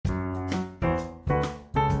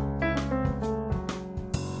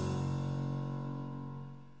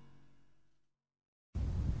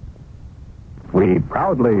We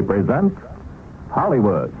proudly present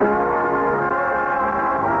Hollywood.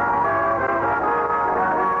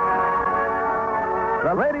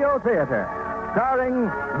 The Radio Theater, starring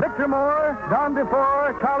Victor Moore, Don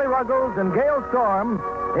DeFore, Charles Ruggles, and Gale Storm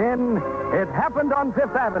in It Happened on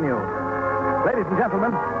Fifth Avenue. Ladies and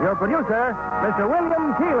gentlemen, your producer, Mr.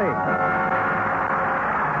 William Keighley.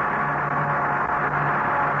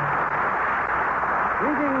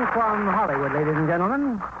 Greetings from Hollywood, ladies and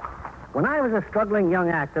gentlemen. When I was a struggling young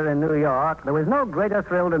actor in New York, there was no greater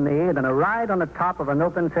thrill to me than a ride on the top of an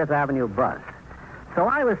open Fifth Avenue bus. So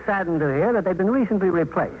I was saddened to hear that they'd been recently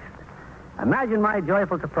replaced. Imagine my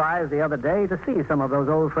joyful surprise the other day to see some of those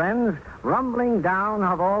old friends rumbling down,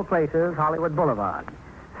 of all places, Hollywood Boulevard,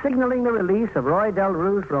 signaling the release of Roy Del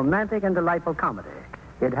Rue's romantic and delightful comedy.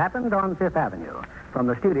 It Happened on Fifth Avenue, from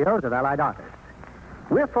the studios of Allied Artists.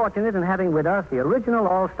 We're fortunate in having with us the original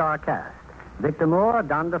all-star cast: Victor Moore,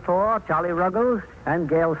 Don DeFore, Charles Ruggles, and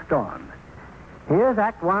Gale Storm. Here's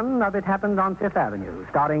Act One of It Happened on Fifth Avenue,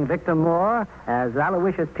 starring Victor Moore as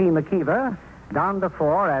Aloysius T. McKeever, Don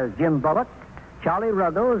DeFore as Jim Bullock, Charles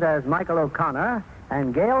Ruggles as Michael O'Connor,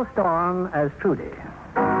 and Gale Storm as Trudy.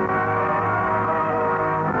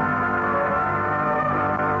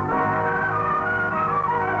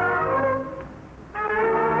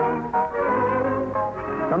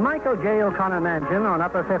 The Michael J. O'Connor Mansion on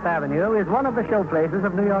Upper Fifth Avenue is one of the showplaces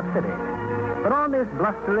of New York City. But on this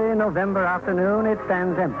blustery November afternoon, it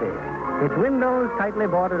stands empty, its windows tightly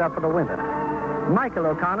boarded up for the winter. Michael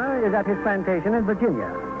O'Connor is at his plantation in Virginia.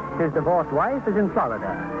 His divorced wife is in Florida.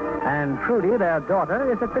 And Trudy, their daughter,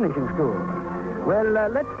 is at finishing school. Well,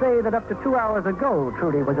 let's say that up to 2 hours ago,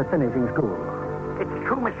 Trudy was at finishing school. It's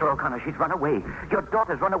true, Mr. O'Connor. She's run away. Your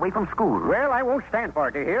daughter's run away from school. Well, I won't stand for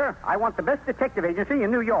it, do you hear? I want the best detective agency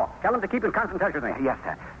in New York. Tell them to keep in constant touch with me. Yes,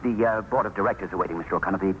 sir. The board of directors are waiting, Mr.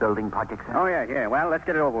 O'Connor. The building project, sir. Oh, yeah. Well, let's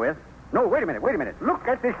get it over with. No, wait a minute. Look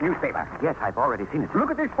at this newspaper. Yes, I've already seen it, sir.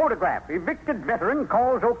 Look at this photograph. Evicted veteran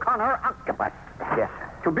calls O'Connor octopus. Yes, sir.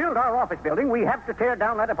 To build our office building, we have to tear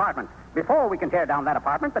down that apartment. Before we can tear down that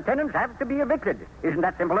apartment, the tenants have to be evicted. Isn't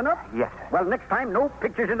that simple enough? Yes, sir. Well, next time, no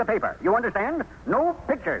pictures in the paper. You understand? No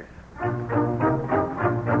pictures.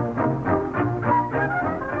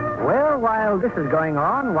 Well, while this is going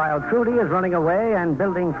on, while Trudy is running away and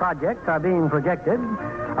building projects are being projected,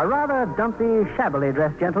 a rather dumpy, shabbily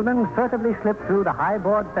dressed gentleman furtively slipped through the high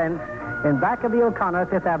board fence in back of the O'Connor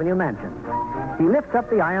Fifth Avenue mansion. He lifts up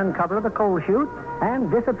the iron cover of the coal chute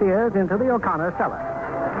and disappears into the O'Connor cellar.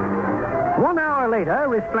 1 hour later,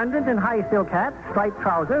 resplendent in high silk hat, striped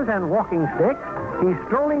trousers, and walking stick, he's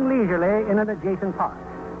strolling leisurely in an adjacent park.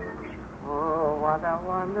 Oh, what a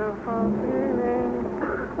wonderful feeling.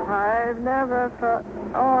 I've never thought...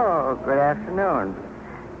 Oh, good afternoon.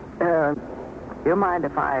 You mind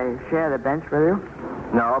if I share the bench with you?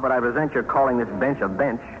 No, but I resent your calling this bench a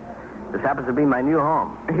bench. This happens to be my new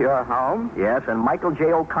home. Your home? Yes, and Michael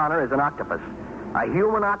J. O'Connor is an octopus. A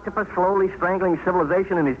human octopus slowly strangling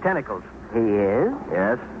civilization in his tentacles. He is?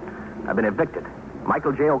 Yes. I've been evicted.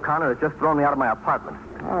 Michael J. O'Connor has just thrown me out of my apartment.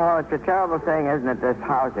 Oh, it's a terrible thing, isn't it, this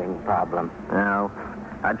housing problem? No.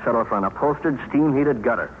 I'd settle for an upholstered, steam-heated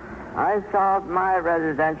gutter. I solved my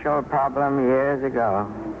residential problem years ago.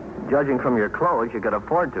 Judging from your clothes, you could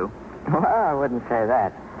afford to. Well, I wouldn't say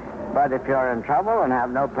that. But if you're in trouble and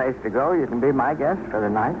have no place to go, you can be my guest for the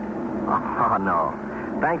night. Oh, no.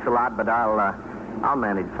 Thanks a lot, but I'll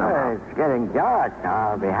manage somehow. It's getting dark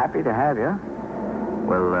now. I'll be happy to have you.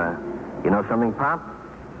 Well, you know something, Pop?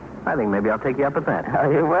 I think maybe I'll take you up at that. Oh,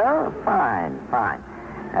 you will? Fine.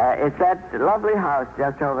 It's that lovely house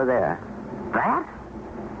just over there. That?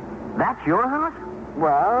 That's your house?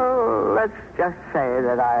 Well, let's just say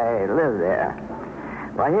that I live there.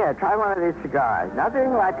 Well, here, try one of these cigars.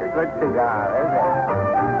 Nothing like a good cigar, is it?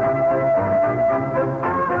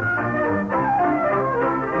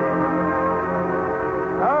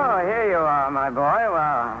 Oh, here you are, my boy.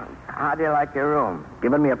 Well, how do you like your room?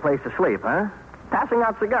 Giving me a place to sleep, huh? Passing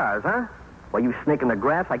out cigars, huh? Well, you snake in the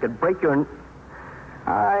grass, I could break your...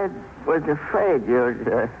 I was afraid you'd...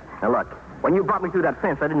 Now, look, when you brought me through that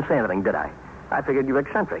fence, I didn't say anything, did I? I figured you were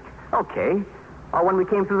eccentric. Okay. Or when we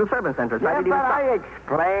came through the servants' entrance, I didn't even... I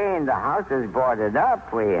explained. The house is boarded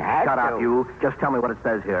up. We had Shut up, you. Just tell me what it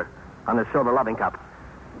says here on the silver loving cup.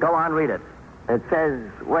 Go on, read it. It says,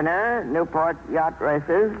 winner, Newport Yacht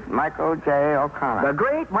Races, Michael J. O'Connor. The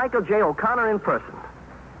great Michael J. O'Connor in person.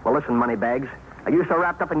 Well, listen, moneybags. Are you so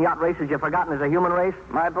wrapped up in yacht races you've forgotten there's a human race?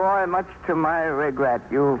 My boy, much to my regret,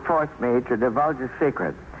 you forced me to divulge a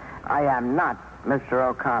secret. I am not Mr.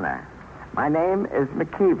 O'Connor. My name is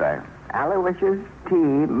McKeever. Aloysius T.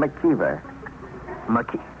 McKeever.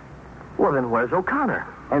 Well, then where's O'Connor?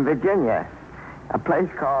 In Virginia. A place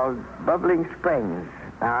called Bubbling Springs.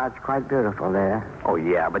 Now, it's quite beautiful there. Oh,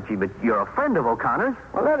 yeah, but you're a friend of O'Connor's.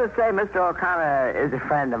 Well, let us say Mr. O'Connor is a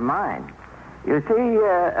friend of mine. You see,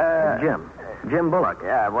 Jim Bullock.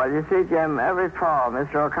 Yeah, well, you see, Jim, every fall,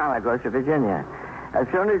 Mr. O'Connor goes to Virginia. As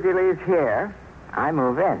soon as he leaves here, I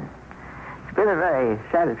move in. It's been a very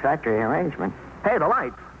satisfactory arrangement. Hey, the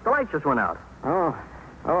lights. The lights just went out. Oh,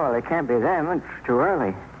 well, it can't be them. It's too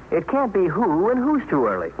early. It can't be who, and who's too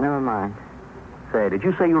early? Never mind. Say, did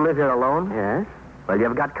you say you live here alone? Yes? Well, you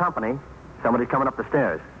ever got company? Somebody's coming up the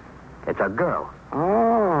stairs. It's a girl.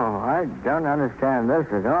 Oh, I don't understand this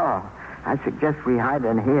at all. I suggest we hide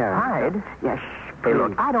in here. Hide? Yes, Hey,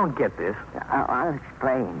 look, I don't get this. I'll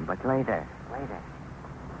explain, but later.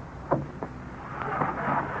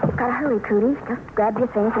 Gotta hurry, Trudy. Just grab your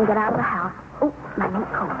things and get out of the house. Oh, my mink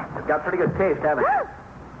coat. It's got pretty good taste, haven't it?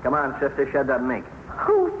 Come on, sister, shed that mink.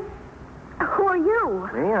 Who are you?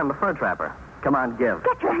 Me? I'm a fur trapper. Come on, give.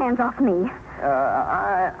 Get your hands off me.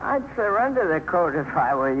 I'd surrender the coat if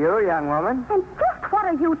I were you, young woman. And just what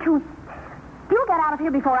are you two... You get out of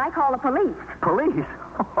here before I call the police. Police?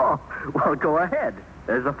 Oh, well, go ahead.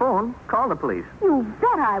 There's a phone. Call the police. You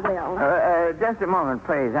bet I will. Just a moment,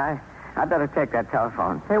 please. I better take that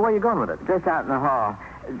telephone. Hey, where are you going with it? Just out in the hall.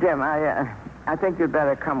 Jim, I think you'd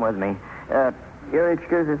better come with me. Your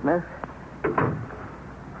excuses, miss?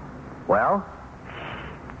 Well?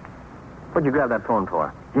 What'd you grab that phone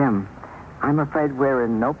for? Jim, I'm afraid we're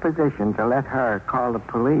in no position to let her call the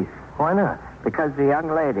police. Why not? Because the young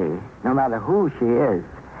lady, no matter who she is,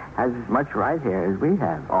 has as much right here as we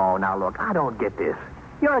have. Oh, now, look, I don't get this.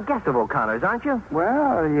 You're a guest of O'Connor's, aren't you?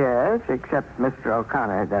 Well, yes, except Mr.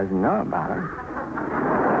 O'Connor doesn't know about her.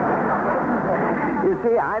 You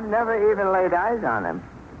see, I've never even laid eyes on him.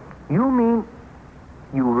 You mean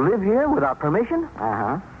you live here without permission?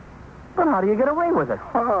 Uh-huh. But how do you get away with it?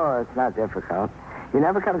 Oh, it's not difficult. He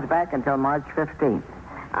never comes back until March 15th.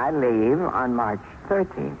 I leave on March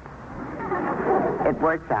 13th. It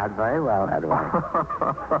works out very well that way.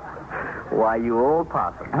 Why, you old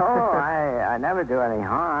possum. Oh, I never do any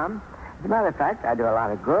harm. As a matter of fact, I do a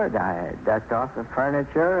lot of good. I dust off the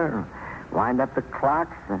furniture, wind up the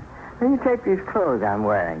clocks. Then you take these clothes I'm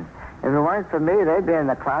wearing. If it weren't for me, they'd be in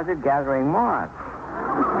the closet gathering moths.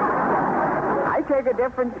 I take a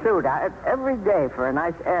different suit out every day for a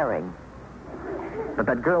nice airing. But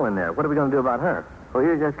that girl in there, what are we going to do about her? Well,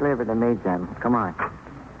 you just leave it to me, Jim. Come on.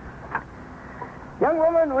 Young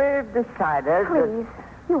woman, we've decided... Please,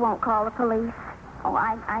 you won't call the police. Oh,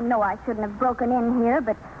 I know I shouldn't have broken in here,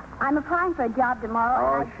 but I'm applying for a job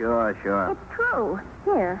tomorrow. Oh, sure. It's true.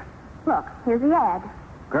 Here. Look, here's the ad.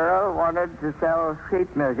 Girl wanted to sell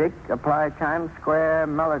sheet music. Apply Times Square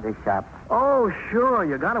Melody Shop. Oh, sure.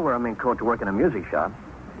 You got to wear a mink coat to work in a music shop.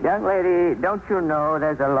 Young lady, don't you know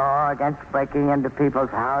there's a law against breaking into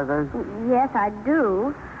people's houses? Yes, I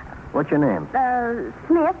do. What's your name?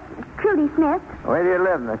 Smith. Trudy Smith. Where do you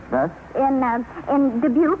live, Miss Smith? In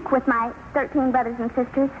Dubuque with my 13 brothers and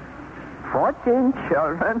sisters. 14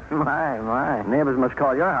 children? My. Neighbors must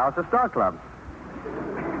call your house a star club.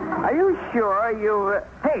 Are you sure you...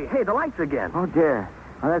 Hey, the lights again. Oh, dear.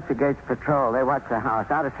 Well, that's the Gates Patrol. They watch the house.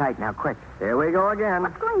 Out of sight now, quick. Here we go again.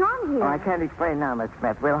 What's going on here? Oh, I can't explain now, Miss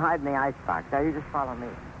Smith. We'll hide in the icebox. Now, you just follow me.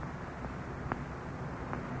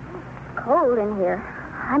 Cold in here.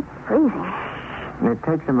 I'm freezing. It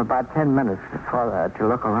takes them about 10 minutes to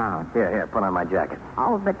look around. Here, put on my jacket.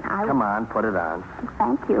 Oh, but Come on, put it on.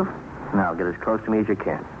 Thank you. Now, get as close to me as you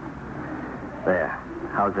can. There.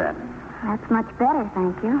 How's that? That's much better,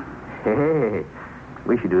 thank you. Hey,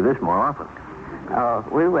 we should do this more often. Oh,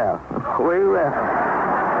 we will. We will.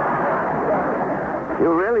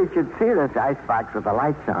 You really should see this icebox with the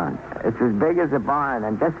lights on. It's as big as a barn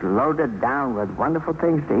and just loaded down with wonderful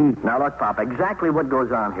things to eat. Now, look, Pop, exactly what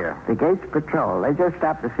goes on here. The Gates Patrol. They just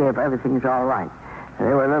stopped to see if everything's all right. They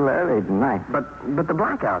were a little early tonight. But the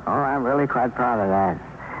blackout. Oh, I'm really quite proud of that.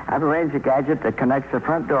 I've arranged a gadget that connects the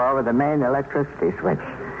front door with the main electricity switch.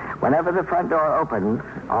 Whenever the front door opens,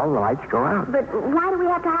 all the lights go out. But why do we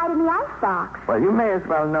have to hide in the icebox? Well, you may as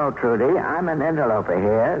well know, Trudy, I'm an interloper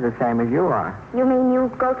here, the same as you are. You mean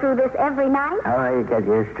you go through this every night? Oh, you get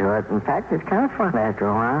used to it. In fact, it's kind of fun after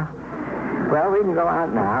a while. Well, we can go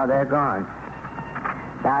out now. They're gone.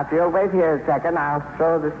 Now, if you'll wait here a second, I'll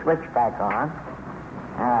throw the switch back on.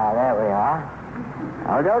 Ah, there we are.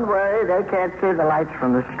 Oh, don't worry. They can't see the lights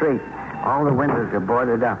from the street. All the windows are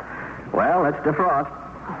boarded up. Well, let's defrost.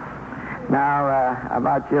 Now,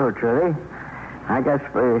 about you, Trudy. I guess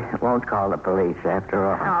we won't call the police after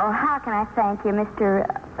all. Oh, how can I thank you, Mr.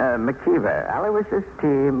 McKeever. Aloysius T.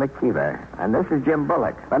 McKeever. And this is Jim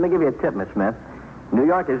Bullock. Let me give you a tip, Miss Smith. New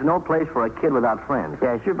York is no place for a kid without friends.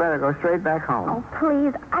 Yes, you better go straight back home. Oh,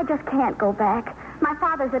 please, I just can't go back. My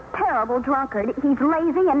father's a terrible drunkard. He's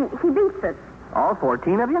lazy and he beats us. All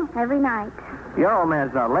 14 of you? Every night. Your old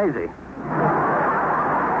man's not lazy.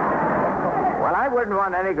 Well, I wouldn't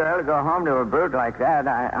want any girl to go home to a brute like that.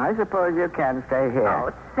 I suppose you can stay here.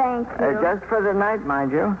 Oh, thank you. Just for the night,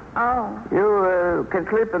 mind you. Oh. You can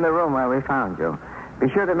sleep in the room where we found you. Be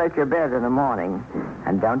sure to make your bed in the morning.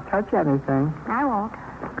 And don't touch anything. I won't.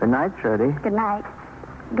 Good night, Trudy. Good night.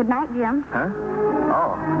 Good night, Jim. Huh?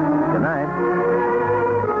 Oh, good night.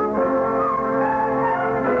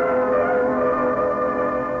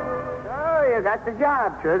 You got the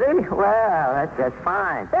job, Trudy. Well, that's just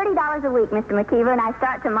fine. $30 a week, Mr. McKeever, and I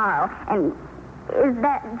start tomorrow. And is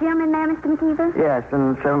that Jim in there, Mr. McKeever? Yes,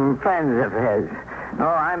 and some friends of his.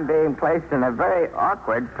 Oh, I'm being placed in a very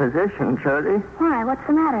awkward position, Trudy. Why? What's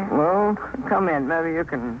the matter? Well, come in. Maybe you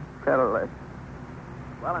can settle this.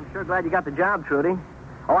 Well, I'm sure glad you got the job, Trudy.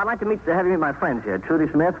 Oh, I'd like to have you meet my friends here. Trudy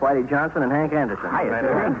Smith, Whitey Johnson, and Hank Anderson. Hi,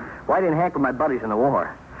 Trudy. Whitey and Hank were my buddies in the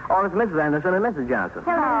war. Oh, it's Mrs. Anderson and Mrs. Johnson.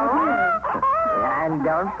 Hello. And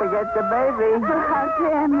don't forget the baby. How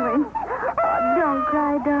can we? Oh, don't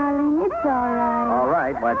cry, darling. It's all right. All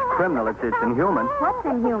right. Well, it's criminal. It's inhuman. What's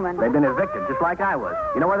inhuman? They've been evicted, just like I was.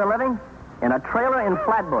 You know where they're living? In a trailer in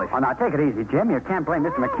Flatbush. Oh, now, take it easy, Jim. You can't blame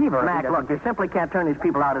Mr. McKeever. Mac, look, you simply can't turn these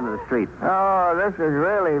people out into the street. Oh, this is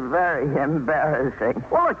really very embarrassing.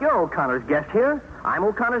 Well, look, you're O'Connor's guest here. I'm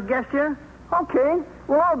O'Connor's guest here. Okay.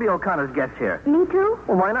 We'll all be O'Connor's guests here. Me too?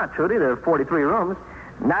 Well, why not, Trudy? There are 43 rooms.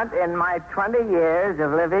 Not in my 20 years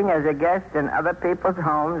of living as a guest in other people's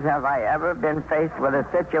homes have I ever been faced with a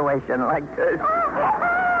situation like this.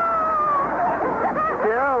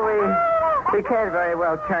 Still, we can't very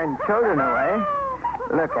well turn children away.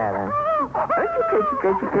 Look at her.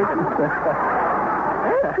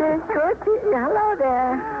 Hello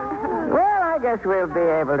there. Well, I guess we'll be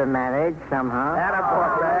able to manage somehow.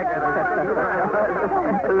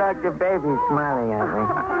 Look, the baby's smiling at me.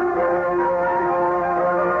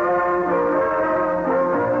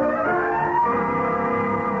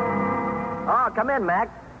 Oh, come in, Mac.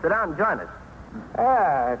 Sit down and join us.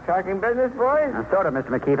 Talking business, boys? Sort of, Mr.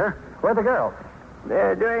 McKeever. Where are the girls?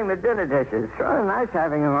 They're doing the dinner dishes. Rather nice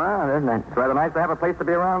having them around, isn't it? It's rather nice to have a place to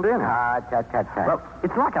be around in. Tut. Well,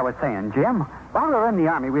 it's like I was saying, Jim. While we were in the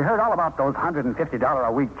Army, we heard all about those $150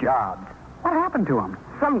 a week jobs. What happened to them?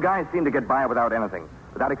 Some guys seem to get by without anything,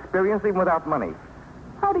 without experience, even without money.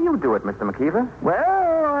 How do you do it, Mr. McKeever?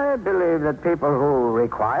 Well, I believe that people who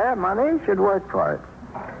require money should work for it.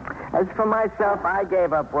 As for myself, I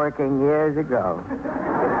gave up working years ago.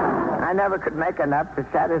 I never could make enough to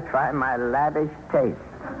satisfy my lavish taste.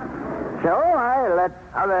 So I let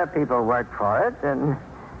other people work for it, and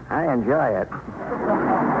I enjoy it.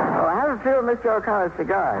 Oh, have a few of Mr. O'Connor's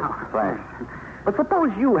cigars. Oh, thanks. But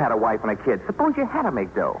suppose you had a wife and a kid. Suppose you had to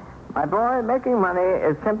make dough. My boy, making money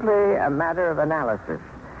is simply a matter of analysis.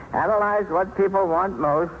 Analyze what people want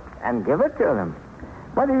most and give it to them.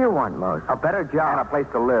 What do you want most? A better job. And a place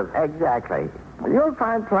to live. Exactly. You'll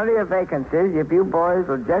find plenty of vacancies if you boys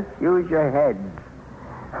will just use your heads.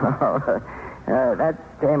 That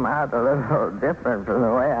came out a little different from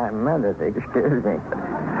the way I meant it. Excuse me.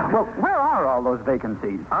 Well, where are all those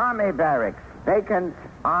vacancies? Army barracks. Vacant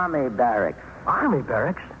army barracks. Army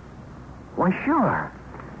barracks? Why, sure.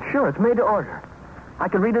 Sure, it's made to order. I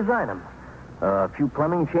can redesign them. A few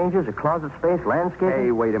plumbing changes, a closet space, landscaping.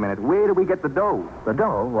 Hey, wait a minute. Where do we get the dough? The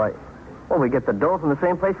dough? Why, well, we get the dough from the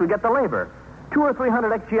same place we get the labor. 200 or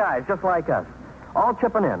 300 XGIs, just like us. All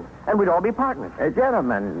chipping in. And we'd all be partners.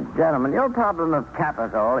 Gentlemen, your problem of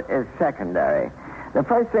capital is secondary. The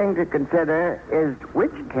first thing to consider is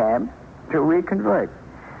which camp to reconvert.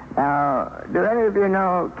 Now, do any of you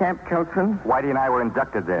know Camp Kilson? Whitey and I were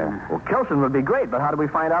inducted there. Well, Kilson would be great, but how do we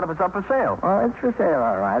find out if it's up for sale? Well, it's for sale,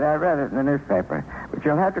 all right. I read it in the newspaper. But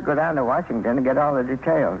you'll have to go down to Washington to get all the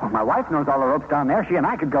details. Well, my wife knows all the ropes down there. She and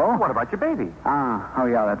I could go. What about your baby? Oh,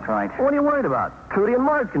 yeah, that's right. What are you worried about? Trudy and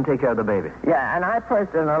Marge can take care of the baby. Yeah, and I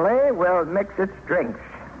personally will mix its drinks.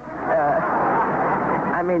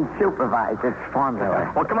 I mean, supervise its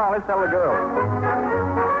formula. Well, come on, let's tell the girls.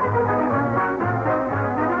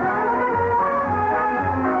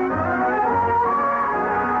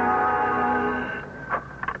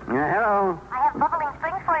 Hello. I have bubbling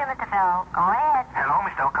springs for you, Mr. Phil. Go ahead. Hello,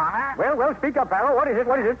 Mr. O'Connor. Well, speak up, Arrow. What is it?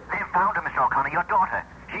 They've found her, Mr. O'Connor, your daughter.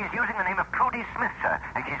 She's using the name of Trudy Smith, sir,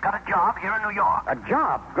 and she's got a job here in New York. A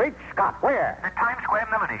job? Great Scott. Where? The Times Square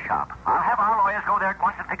Melody Shop. I'll have our lawyer just go there at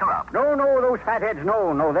once and pick her up. No, those fatheads,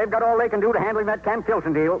 no. They've got all they can do to handling that Camp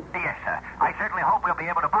Kilson deal. Yes, sir. I certainly hope we'll be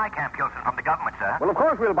able to buy Camp Kilson from the government, sir. Well, of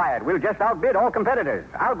course we'll buy it. We'll just outbid all competitors.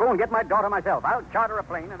 I'll go and get my daughter myself. I'll charter a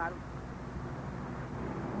plane and I'll...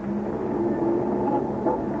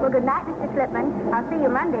 Well, good night, Mr. Slipman. I'll see you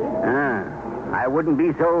Monday. I wouldn't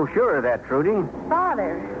be so sure of that, Trudy.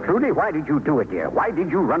 Father. Trudy, why did you do it, dear? Why did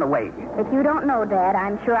you run away? If you don't know, Dad,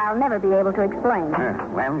 I'm sure I'll never be able to explain.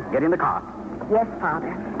 Well, get in the car. Yes,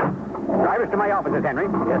 Father. Drive us to my offices, Henry.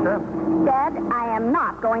 Yes, sir. Dad, I am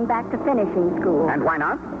not going back to finishing school. And why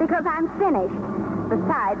not? Because I'm finished.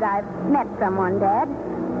 Besides, I've met someone, Dad.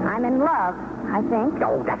 I'm in love, I think.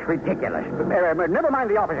 Oh, that's ridiculous. Never mind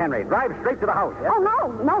the office, Henry. Drive straight to the house. Yeah? Oh,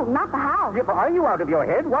 no, not the house. Are you out of your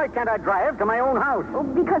head? Why can't I drive to my own house? Oh,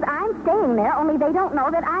 because I'm staying there, only they don't know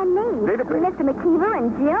that I'm me. Mr. McKeever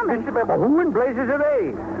and Jim and... Who in blazes are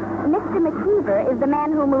they? Mr. McKeever is the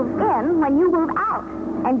man who moves in when you move out.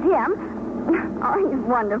 And Jim... Oh, he's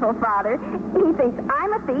wonderful, Father. He thinks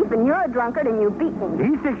I'm a thief and you're a drunkard and you beat me.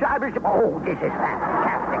 He thinks I'm a... Oh, this is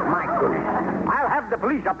fantastic. My goodness. I'll have the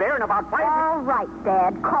police up there in about 5 minutes. All right,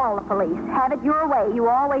 Dad. Call the police. Have it your way. You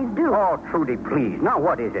always do. Oh, Trudy, please. Now,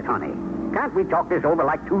 what is it, honey? Can't we talk this over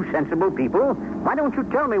like two sensible people? Why don't you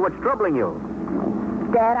tell me what's troubling you?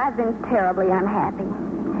 Dad, I've been terribly unhappy.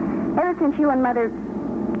 Ever since you and Mother...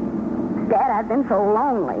 Dad, I've been so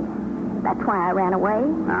lonely. That's why I ran away.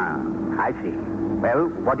 I see. Well,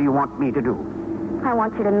 what do you want me to do? I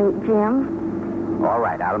want you to meet Jim. All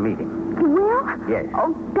right, I'll meet him. You will? Yes.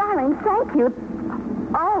 Oh, darling, thank you.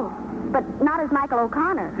 Oh, but not as Michael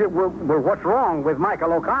O'Connor. Yeah, well, what's wrong with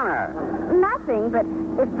Michael O'Connor? Nothing, but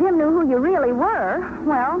if Jim knew who you really were,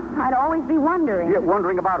 well, I'd always be wondering. Yeah,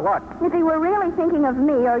 wondering about what? If he were really thinking of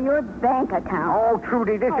me or your bank account. Oh,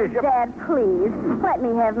 Trudy, this is... Dad, please, let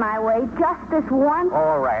me have my way just this once.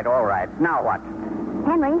 All right. Now what?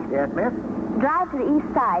 Henry? Yes, miss? Drive to the east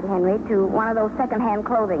side, Henry, to one of those second-hand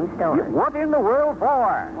clothing stores. What in the world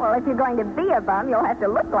for? Well, if you're going to be a bum, you'll have to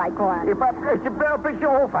look like one. If I...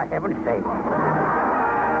 Oh, for heaven's sake.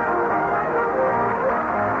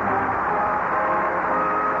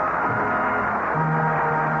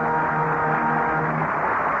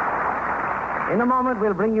 In a moment,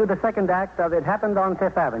 we'll bring you the second act of It Happened on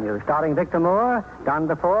Fifth Avenue, starring Victor Moore, Don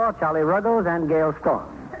DeFore, Charlie Ruggles, and Gale Storm.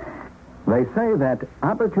 They say that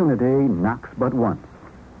opportunity knocks but once.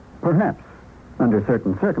 Perhaps, under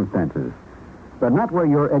certain circumstances, but not where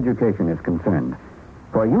your education is concerned.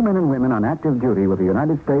 For you men and women on active duty with the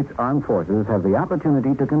United States Armed Forces have the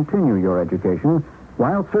opportunity to continue your education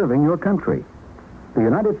while serving your country. The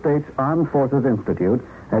United States Armed Forces Institute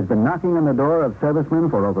has been knocking on the door of servicemen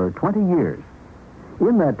for over 20 years.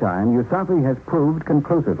 In that time, USAFI has proved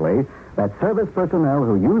conclusively that service personnel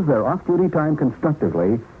who use their off-duty time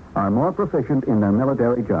constructively are more proficient in their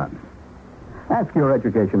military jobs. Ask your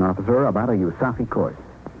education officer about a USAFI course.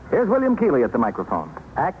 Here's William Keeley at the microphone.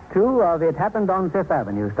 Act 2 of It Happened on Fifth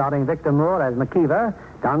Avenue, starring Victor Moore as McKeever,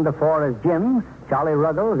 Don DeFore as Jim, Charlie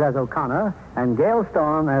Ruggles as O'Connor, and Gale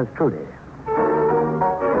Storm as Trudy.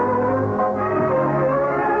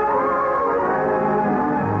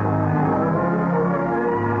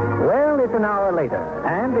 Well, it's an hour later,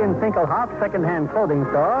 and in Finkelhoff's second-hand clothing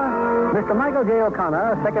store, Mr. Michael J.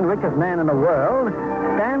 O'Connor, second richest man in the world,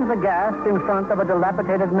 stands aghast in front of a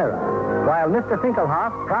dilapidated mirror, while Mr.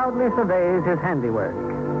 Finkelhoff proudly surveys his handiwork.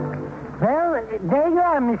 Well, there you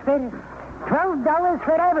are, mister. $12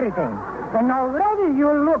 for everything. And already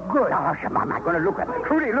you look good. Oh, I'm not going to look at me.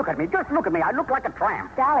 Trudy, look at me. Just look at me. I look like a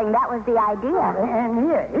tramp. Darling, that was the idea. And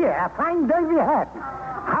here, a fine derby hat.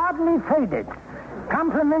 Hardly faded.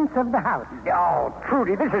 Compliments of the house. Oh,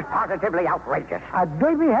 Trudy, this is positively outrageous. A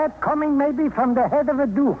derby hat coming maybe from the head of a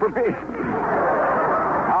duke. All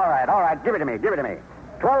right. Give it to me. $12,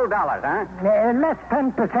 huh? Less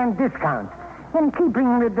 10% discount. In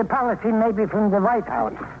keeping with the policy maybe from the White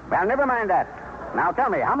House. Well, never mind that. Now tell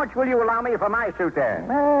me, how much will you allow me for my suit there?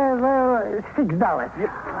 $6.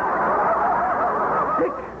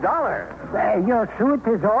 $6? Your suit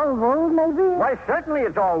is all wool, maybe? Why, certainly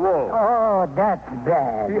it's all wool. Oh, that's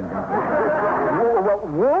bad.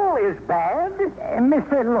 Wool is bad?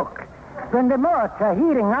 Mister, look. When the Morts are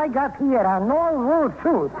hearing I got here an all-wool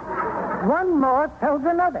suit, one Mort tells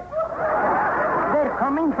another. They're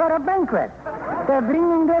coming for a banquet. They're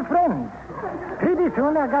bringing their friends. Pretty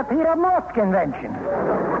soon I got here a Mort convention.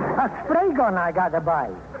 A spray gun I gotta buy.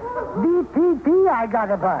 DPT I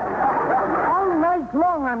gotta buy. All night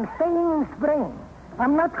long I'm staying and spraying.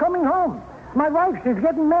 I'm not coming home. My wife, she's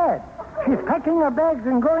getting mad. She's packing her bags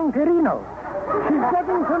and going to Reno. She's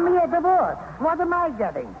getting to me a divorce. What am I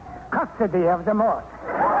getting? Custody of the Mort.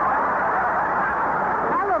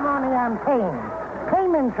 money I'm paying.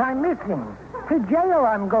 Payments I'm missing. To jail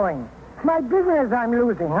I'm going. My business I'm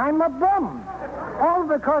losing. I'm a bum. All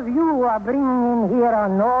because you are bringing in here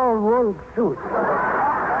an all-wool suit.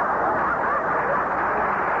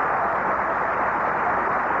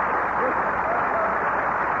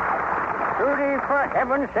 Trudy, for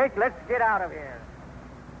heaven's sake, let's get out of here.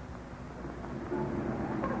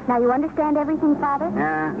 Now, you understand everything, Father?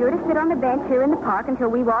 Yeah. You're to sit on the bench here in the park until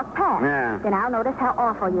we walk past. Yeah. Then I'll notice how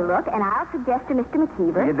awful you look, and I'll suggest to Mr.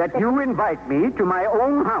 McKeever... That you invite me to my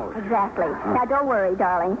own house. Exactly. Now, don't worry,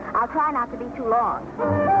 darling. I'll try not to be too long.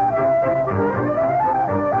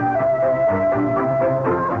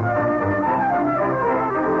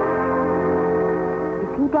 You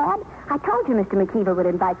see, Dad? I told you Mr. McKeever would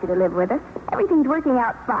invite you to live with us. Everything's working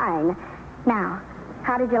out fine. Now,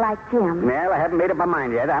 how did you like Jim? Well, I haven't made up my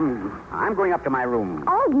mind yet. I'm going up to my room.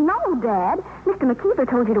 Oh, no, Dad. Mr. McKeever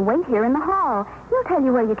told you to wait here in the hall. He'll tell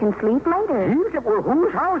you where you can sleep later. Well,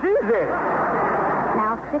 whose house is this?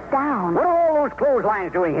 Now, sit down. What are all those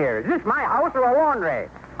clotheslines doing here? Is this my house or a laundry?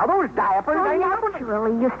 Are those diapers? Oh,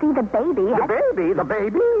 naturally. You see, the baby... The baby? The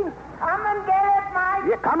baby? Come and get it, Mike.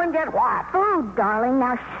 You come and get what? Food, darling.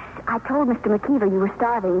 Now, shh. I told Mr. McKeever you were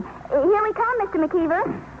starving. Here we come, Mr. McKeever.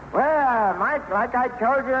 Well, Mike, like I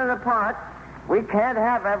told you in the park, we can't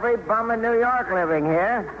have every bum in New York living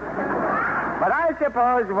here. But I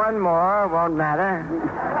suppose one more won't matter.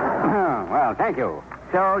 Oh, well, thank you.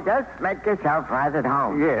 So just make yourself right at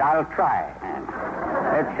home. Yeah, I'll try.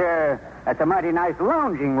 That's a mighty nice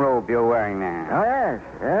lounging robe you're wearing there. Oh, yes.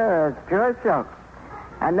 Yeah, it's pure silk.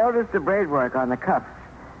 I noticed the braidwork on the cuffs.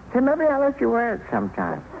 So maybe I'll let you wear it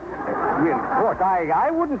sometime. Well, of course,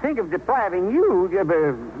 I wouldn't think of depriving you.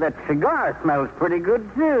 That cigar smells pretty good,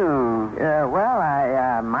 too. Well,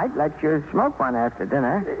 I might let you smoke one after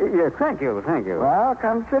dinner. Yes, thank you. Well,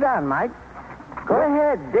 come sit down, Mike. Go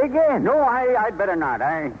ahead, dig in. No, I'd better not.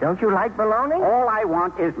 Don't you like bologna? All I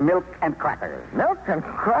want is milk and crackers. Milk and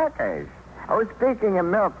crackers? Oh, speaking of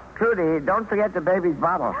milk, Trudy, don't forget the baby's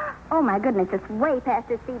bottle. Oh, my goodness. It's way past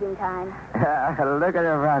his feeding time. Look at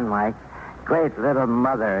her run, Mike. Great little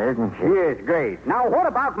mother, isn't she? Yes, great. Now, what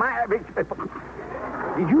about my... Did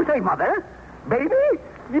you say mother? Baby?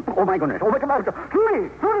 Oh, my goodness. Oh, my goodness. Trudy,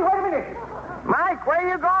 wait a minute. Mike, where are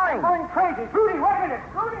you going? I'm going crazy. Trudy, wait a minute.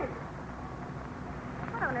 Trudy.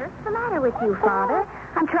 What on earth's the matter with you, Father?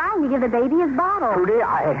 I'm trying to give the baby his bottle. Trudy,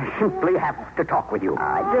 I simply have to talk with you.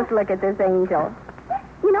 Just look at this angel.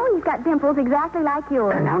 You know, he's got dimples exactly like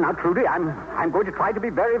yours. Now, Trudy, I'm going to try to be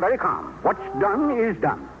very, very calm. What's done is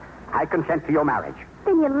done. I consent to your marriage.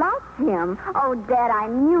 Then you like him. Oh, Dad, I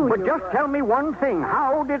knew But you just would. tell me one thing.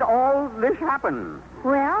 How did all this happen?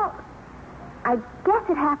 Well, I guess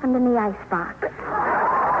it happened in the icebox.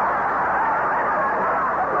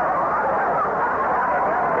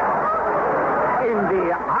 In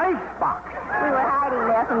the icebox? We were hiding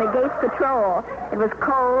there from the gates patrol. It was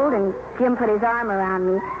cold, and Jim put his arm around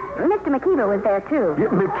me. Mr. McKeever was there, too.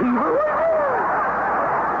 McKeever?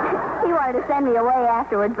 He wanted to send me away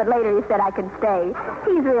afterwards, but later he said I could stay.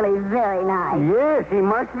 He's really very nice. Yes, he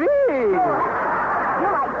must be.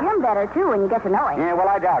 You'll like Jim better, too, when you get to know him. Yeah, well,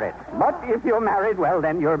 I doubt it. But if you're married, well,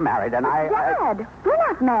 then you're married, and Dad, we're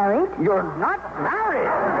not married. You're not married?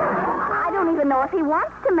 I don't even know if he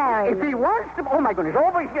wants to marry If he wants to... Oh, my goodness.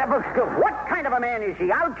 What kind of a man is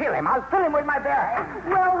he? I'll kill him. I'll kill him with my bare hands.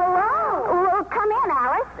 Well, hello. Well, come in,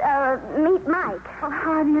 Alice. Meet Mike.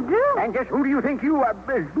 How do you do? And just who do you think you...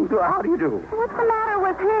 how do you do? What's the matter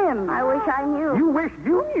with him? I wish I knew. You wish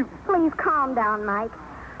you knew. Please calm down, Mike.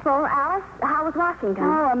 Well, Alice, how was Washington?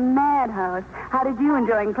 Oh, a madhouse. How did you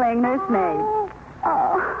enjoy playing nursemaid?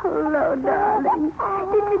 Oh, hello, darling.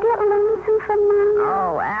 Did you get lonesome from Mom?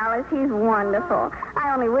 Oh, Alice, he's wonderful.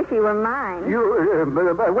 I only wish he were mine. You...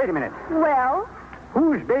 wait a minute. Well?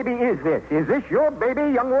 Whose baby is this? Is this your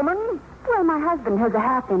baby, young woman? Well, my husband has a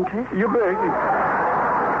half interest.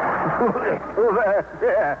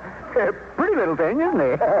 Pretty little thing, isn't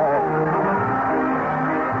he?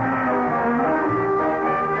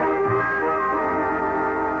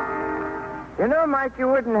 You know, Mike, you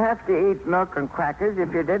wouldn't have to eat milk and crackers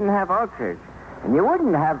if you didn't have ulcers. And you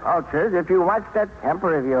wouldn't have ulcers if you watched that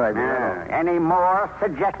temper of yours. Any more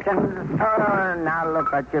suggestions? Oh, now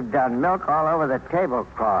look what you've done. Milk all over the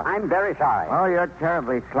tablecloth. I'm very sorry. Oh, you're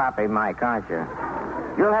terribly sloppy, Mike, aren't you?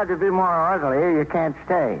 You'll have to be more orderly or you can't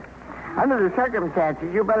stay. Under the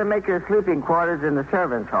circumstances, you better make your sleeping quarters in the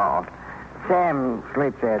servants' hall. Sam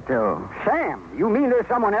sleeps there, too. Sam? You mean there's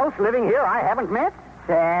someone else living here I haven't met?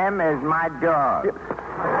 Sam is my dog.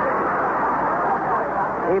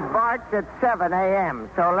 He barks at 7 a.m.,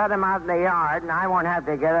 so let him out in the yard, and I won't have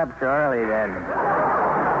to get up so early then.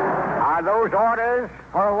 those orders?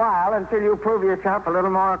 For a while, until you prove yourself a little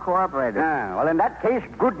more cooperative. Well, in that case,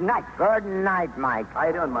 good night. Good night, Mike. How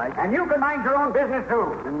you doing, Mike? And you can mind your own business, too.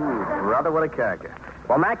 Brother, what a character.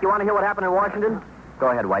 Well, Mac, you want to hear what happened in Washington? Go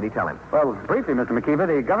ahead, Whitey, tell him. Well, briefly, Mr. McKeever,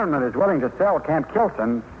 the government is willing to sell Camp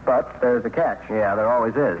Kilson, but there's a catch. Yeah, there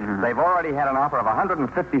always is. They've already had an offer of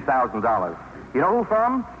 $150,000. You know who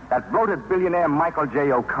from? That bloated billionaire Michael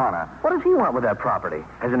J. O'Connor. What does he want with that property?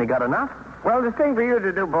 Hasn't he got enough? Well, the thing for you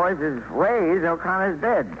to do, boys, is raise O'Connor's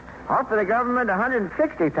bid. Offer the government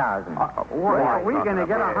 $160,000. Where are we going to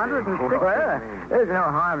get $160,000? Well, there's no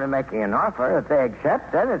harm in making an offer. If they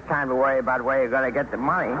accept, then it's time to worry about where you're going to get the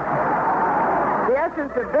money. The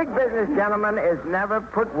essence of big business, gentlemen, is never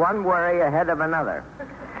put one worry ahead of another.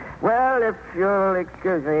 Well, if you'll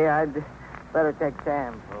excuse me, I'd better take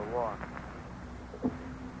Sam for a walk.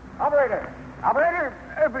 Operator! Operator!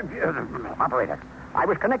 Operator. I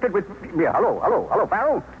was connected with... Yeah, hello,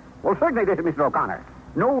 Farrell. Well, certainly this is Mr. O'Connor.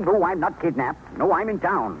 No, I'm not kidnapped. No, I'm in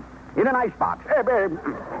town. In an icebox.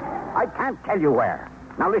 I can't tell you where.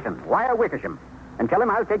 Now, listen. Wire Wickersham. And tell him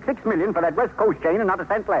I'll take $6 million for that West Coast chain and not a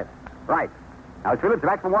cent less. Right. Now, is Phillips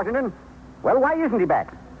back from Washington? Well, why isn't he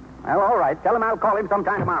back? Well, all right. Tell him I'll call him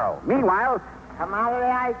sometime tomorrow. Meanwhile... Come out of the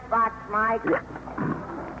icebox, Mike. Yeah.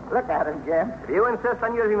 Look at him, Jim. If you insist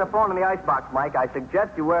on using the phone in the icebox, Mike, I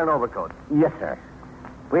suggest you wear an overcoat. Yes, sir.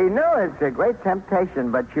 We know it's a great temptation,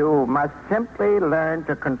 but you must simply learn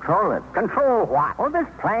to control it. Control what? Oh, this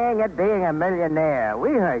playing at being a millionaire.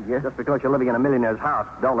 We heard you. Just because you're living in a millionaire's house,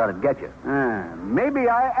 don't let it get you. Maybe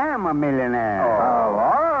I am a millionaire. Oh,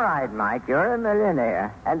 all right, Mike. You're a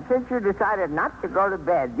millionaire. And since you decided not to go to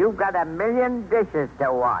bed, you've got 1,000,000 dishes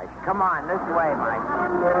to wash. Come on, this way, Mike.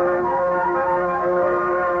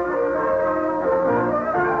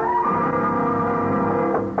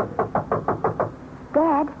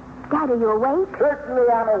 Dad, are you awake? Certainly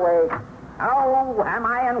I'm awake. Oh, am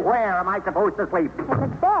I, and where am I supposed to sleep? In the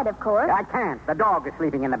bed, of course. I can't. The dog is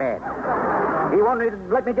sleeping in the bed. He won't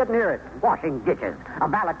let me get near it. Washing dishes. A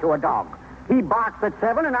valet to a dog. He barks at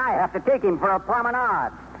 7, and I have to take him for a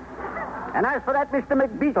promenade. And as for that Mr.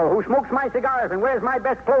 McBeetle, who smokes my cigars and wears my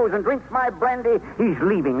best clothes and drinks my brandy, he's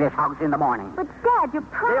leaving this house in the morning. But, Dad, you're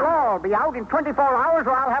They'll all be out in 24 hours,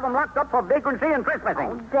 or I'll have them locked up for vagrancy and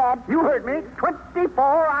trespassing. Oh, Dad. You heard me.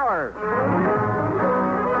 24 hours.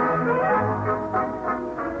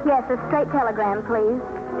 Yes, a straight telegram, please.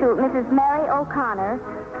 To Mrs. Mary O'Connor,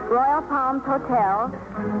 Royal Palms Hotel,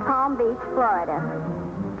 Palm Beach, Florida.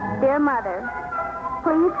 Dear Mother,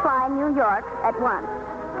 please fly New York at once.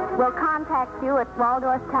 We'll contact you at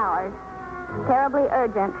Waldorf Towers. Terribly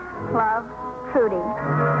urgent. Love, Trudy.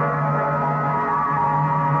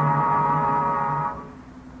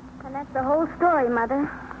 And that's the whole story, Mother.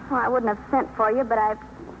 Well, I wouldn't have sent for you, but I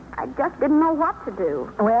just didn't know what to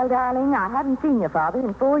do. Well, darling, I haven't seen your father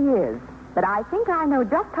in 4 years. But I think I know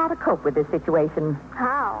just how to cope with this situation.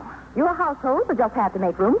 How? Your household will just have to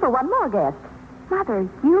make room for one more guest. Mother,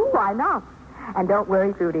 you? Why not? And don't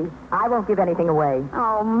worry, Trudy. I won't give anything away.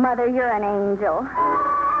 Oh, Mother, you're an angel.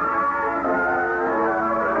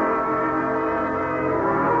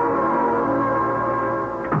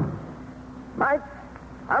 Mike,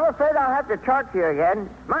 I'm afraid I'll have to talk to you again.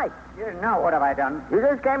 Mike. Now, what have I done? You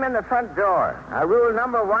just came in the front door. Rule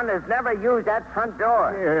number 1 is never use that front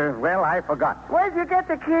door. Well, I forgot. Where'd you get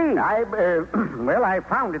the key? I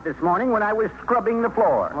found it this morning when I was scrubbing the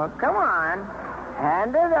floor. Well, come on.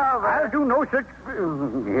 Hand it over. I'll do no such...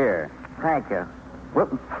 Here. Thank you. Well,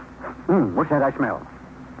 what's that I smell?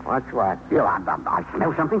 What's what? Yeah, I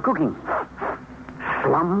smell something cooking.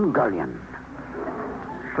 Slumgullion.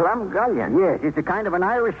 Slumgullion? Yes, it's a kind of an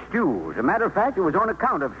Irish stew. As a matter of fact, it was on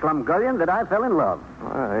account of slumgullion that I fell in love.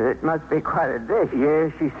 It must be quite a dish.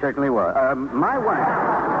 Yes, she certainly was. My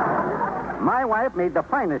wife made the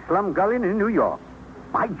finest slumgullion in New York.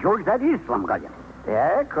 By George, that is slumgullion.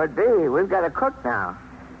 Yeah, it could be. We've got a cook now.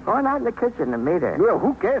 Go on out in the kitchen to meet her. Well,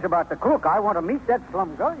 who cares about the cook? I want to meet that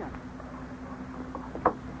slumgullion.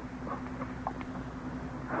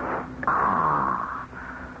 Ah,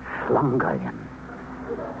 slumgullion.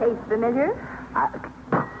 Taste familiar?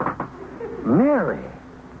 Mary.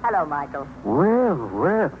 Hello, Michael.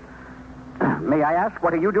 Well. May I ask,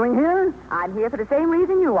 what are you doing here? I'm here for the same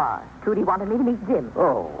reason you are. Trudy wanted me to meet Jim.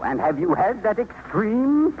 Oh, and have you had that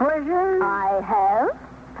extreme pleasure? I have.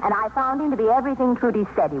 And I found him to be everything Trudy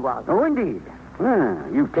said he was. Oh, indeed.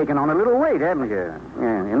 You've taken on a little weight, haven't you?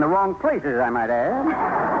 In the wrong places, I might add.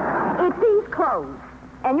 It's these clothes.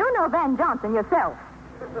 And you're no Van Johnson yourself.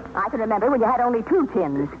 I can remember when you had only 2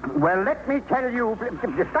 chins. Well, let me tell you,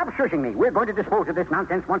 stop shushing me. We're going to dispose of this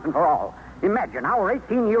nonsense once and for all. Imagine our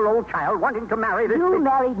 18-year-old child wanting to marry this... You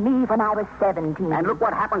married me when I was 17. And look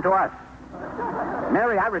what happened to us.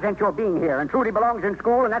 Mary, I resent your being here, and Trudy belongs in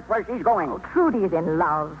school, and that's where she's going. Oh, Trudy is in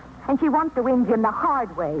love, and she wants to win Jim the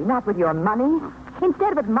hard way, not with your money.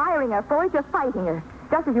 Instead of admiring her for it, you're fighting her,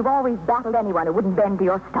 just as you've always battled anyone who wouldn't bend to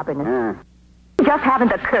your stubbornness. You just haven't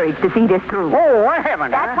the courage to see this through. Oh, I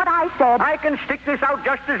haven't. That's what I said. I can stick this out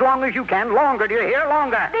just as long as you can. Longer, do you hear?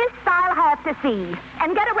 Longer. This I'll have to see.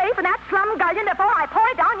 And get away from that slum guardian before I pour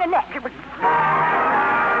it down your neck.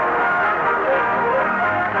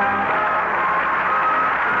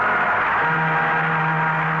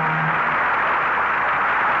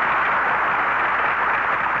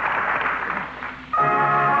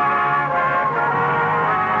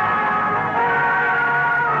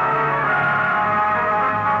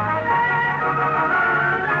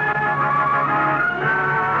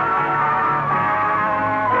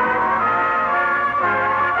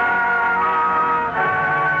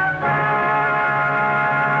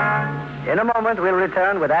 In a moment, we'll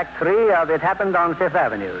return with Act 3 of It Happened on Fifth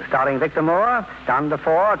Avenue, starring Victor Moore, Don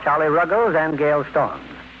DeFore, Charlie Ruggles, and Gale Storm.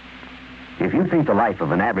 If you think the life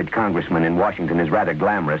of an average congressman in Washington is rather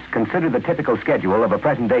glamorous, consider the typical schedule of a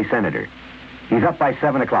present-day senator. He's up by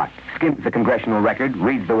 7 o'clock, skims the congressional record,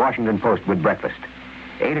 reads the Washington Post with breakfast.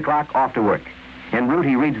 8 o'clock, off to work. En route,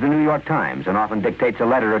 he reads the New York Times and often dictates a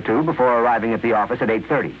letter or two before arriving at the office at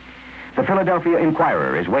 8:30. The Philadelphia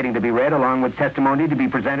Inquirer is waiting to be read along with testimony to be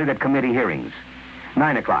presented at committee hearings.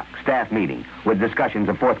 9 o'clock, staff meeting with discussions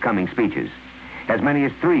of forthcoming speeches. As many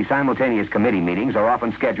as 3 simultaneous committee meetings are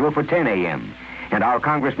often scheduled for 10 a.m., and our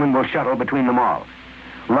congressman will shuttle between them all.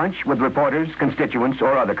 Lunch with reporters, constituents,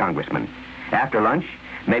 or other congressmen. After lunch,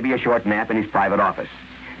 maybe a short nap in his private office.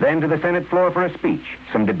 Then to the Senate floor for a speech,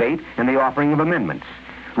 some debate, and the offering of amendments.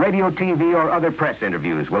 Radio, TV, or other press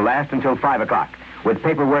interviews will last until 5 o'clock, with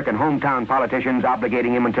paperwork and hometown politicians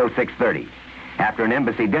obligating him until 6:30. After an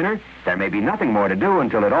embassy dinner, there may be nothing more to do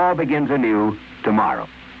until it all begins anew tomorrow.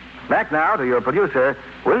 Back now to your producer,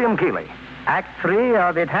 William Keeley. Act 3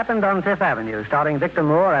 of It Happened on Fifth Avenue, starring Victor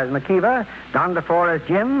Moore as McKeever, Don DeFore as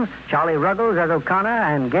Jim, Charlie Ruggles as O'Connor,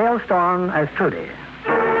 and Gale Storm as Trudy.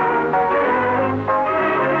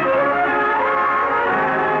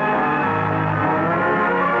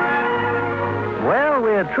 Well,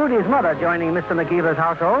 with Trudy's mother joining Mr. McKeever's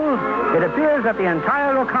household, it appears that the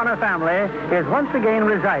entire O'Connor family is once again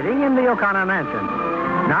residing in the O'Connor mansion.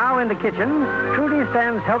 Now in the kitchen, Trudy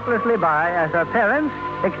stands helplessly by as her parents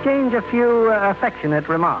exchange a few affectionate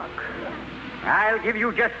remarks. I'll give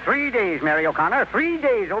you just 3 days, Mary O'Connor. 3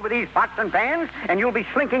 days over these pots and pans, and you'll be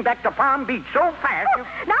slinking back to Palm Beach so fast.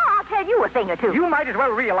 Now I'll tell you a thing or two. You might as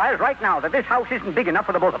well realize right now that this house isn't big enough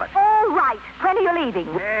for the both of us. All right. When are you leaving?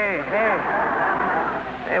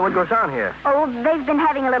 Hey, what goes on here? Oh, they've been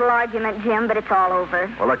having a little argument, Jim, but it's all over.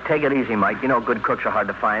 Well, look, take it easy, Mike. You know good cooks are hard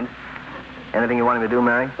to find. Anything you want him to do,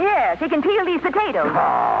 Mary? Yes, he can peel these potatoes.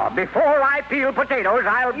 Oh, before I peel potatoes,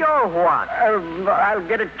 I'll... You're what? I'll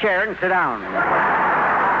get a chair and sit down.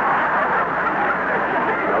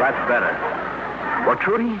 Well, that's better. Well,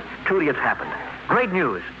 Trudy, it's happened. Great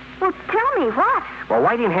news. Well, tell me what? Well,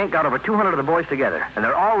 Whitey and Hank got over 200 of the boys together, and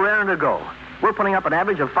they're all raring to go. We're putting up an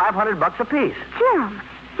average of $500 apiece. Jim,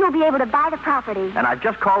 you'll be able to buy the property. And I've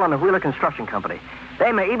just called on the Wheeler Construction Company.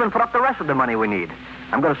 They may even put up the rest of the money we need.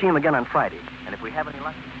 I'm going to see him again on Friday. And if we have any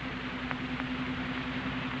luck...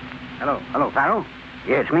 Hello, Farrell?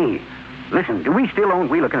 Yeah, it's me. Listen, do we still own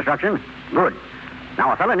Wheeler Construction? Good.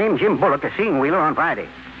 Now, a fella named Jim Bullock is seeing Wheeler on Friday.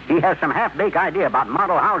 He has some half-baked idea about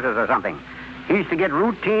model houses or something. He's to get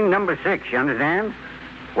routine number 6, you understand?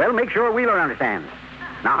 Well, make sure Wheeler understands.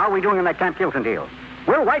 Now, how are we doing on that Camp Kilson deal?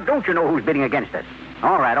 Well, why don't you know who's bidding against us?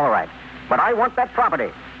 All right. But I want that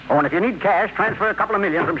property. Oh, and if you need cash, transfer a couple of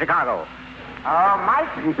million from Chicago. Oh,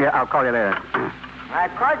 Mike? Yeah, I'll call you later. I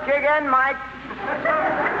caught you again, Mike.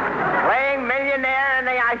 Playing millionaire in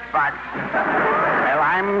the icebox. Well,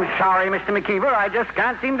 I'm sorry, Mr. McKeever. I just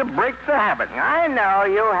can't seem to break the habit. I know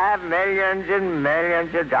you have millions and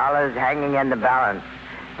millions of dollars hanging in the balance.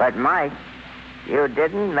 But, Mike, you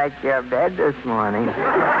didn't make your bed this morning.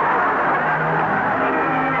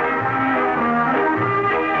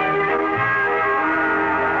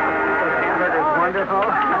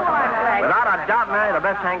 Without a doubt, Mary, the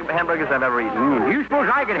best hamburgers I've ever eaten. You suppose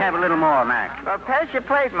I could have a little more, Mac? Well, pass your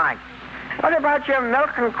plate, Mike. What about your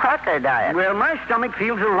milk and cracker diet? Well, my stomach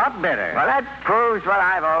feels a lot better. Well, that proves what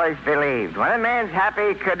I've always believed. When a man's happy,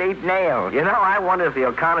 he could eat nails. You know, I wonder if the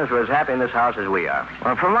O'Connors were as happy in this house as we are.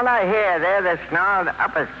 Well, from what I hear, they're the snarled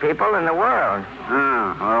uppest people in the world.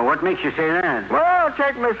 Oh, well, what makes you say that? Well,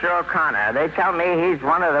 take Mr. O'Connor. They tell me he's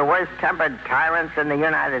one of the worst-tempered tyrants in the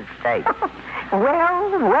United States.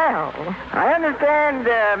 Well. I understand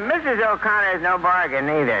Mrs. O'Connor's no bargain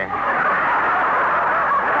either.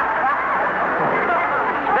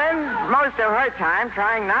 Most of her time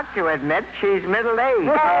trying not to admit she's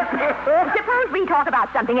middle-aged. Suppose we talk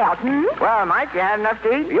about something else, Well, Mike, you had enough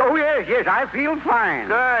to eat? Oh, yes, I feel fine.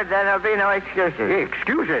 Good, then there'll be no excuses.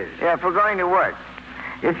 Excuses? Yeah, for going to work.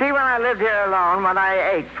 You see, when I lived here alone, what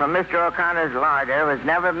I ate from Mr. O'Connor's larder was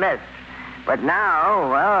never missed. But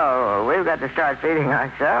now, well, we've got to start feeding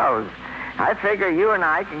ourselves. I figure you and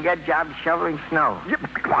I can get jobs shoveling snow.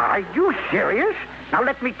 Are you serious? Now,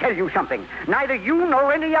 let me tell you something. Neither you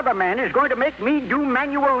nor any other man is going to make me do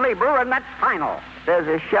manual labor, and that's final. There's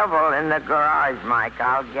a shovel in the garage, Mike.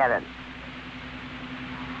 I'll get it.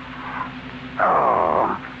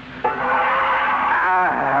 Oh.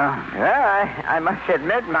 Well, I must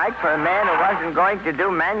admit, Mike, for a man who wasn't going to do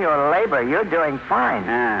manual labor, you're doing fine.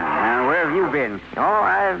 Where have you been? Oh,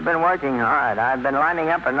 I've been working hard. I've been lining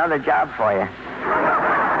up another job for you.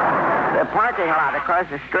 The parking lot across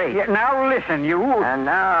the street. Yeah, now listen, you. And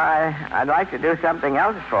now I'd like to do something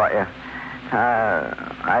else for you.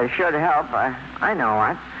 I should help. I know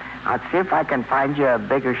what. I'll see if I can find you a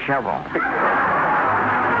bigger shovel.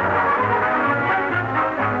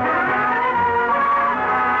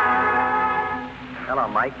 Hello,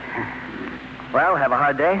 Mike. Well, have a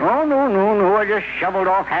hard day? Oh, no. I just shoveled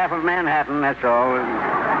off half of Manhattan, that's all.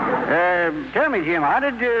 Tell me, Jim, how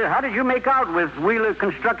did you make out with Wheeler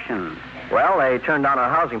Construction? Well, they turned down our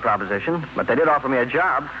housing proposition, but they did offer me a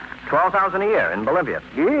job, $12,000 a year in Bolivia.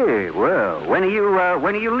 Yeah, well, when are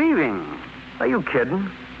you leaving? Are you kidding?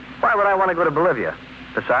 Why would I want to go to Bolivia?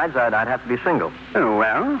 Besides, I'd have to be single. Oh,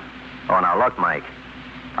 well? Oh, now look, Mike.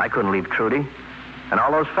 I couldn't leave Trudy. And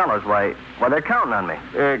all those fellas, why, they're counting on me.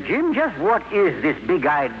 Jim, just what is this big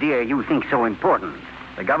idea you think so important?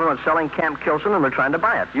 The government's selling Camp Kilson, and we're trying to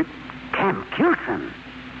buy it. Camp Kilson?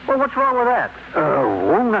 Well, what's wrong with that?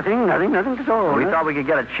 Nothing at all. We thought we could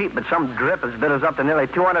get it cheap, but some drip has bid us up to nearly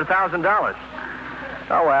 $200,000.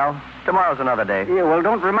 Oh, well, tomorrow's another day. Yeah, well,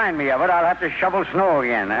 don't remind me of it. I'll have to shovel snow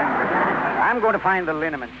again. I'm going to find the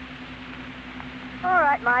liniment. All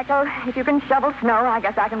right, Michael. If you can shovel snow, I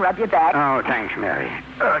guess I can rub your back. Oh, thanks, Mary.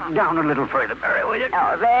 Down a little further, Mary, will you?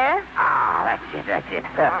 Oh, there? That's it.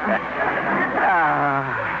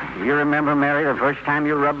 You remember, Mary, the first time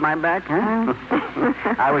you rubbed my back, huh?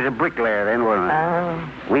 I was a bricklayer then, wasn't I?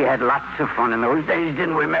 We had lots of fun in those days,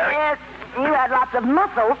 didn't we, Mary? Yes, you had lots of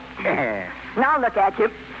muscle. Yeah. Now look at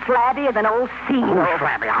you, flabby as an old seal. Oh,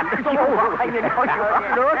 flabby.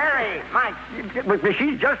 Mary, Mike.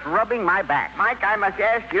 She's just rubbing my back. Mike, I must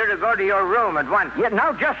ask you to go to your room at once. Yeah,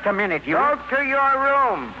 now just a minute, you. Go to your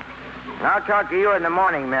room. I'll talk to you in the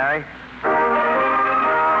morning, Mary.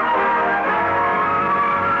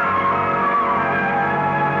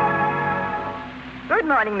 Good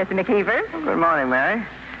morning, Mr. McKeever. Good morning, Mary.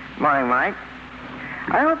 Morning, Mike.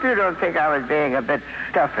 I hope you don't think I was being a bit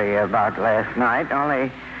stuffy about last night,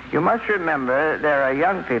 only you must remember there are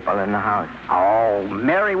young people in the house. Oh,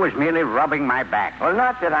 Mary was merely rubbing my back. Well,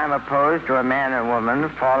 not that I'm opposed to a man and woman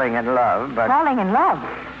falling in love, but... Falling in love?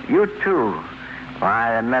 You too.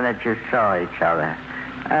 Why, the minute you saw each other.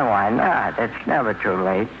 And why not? It's never too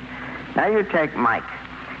late. Now, you take Mike.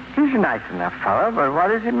 He's a nice enough fellow, but what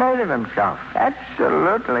has he made of himself?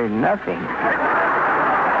 Absolutely nothing.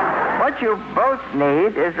 What you both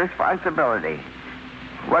need is responsibility.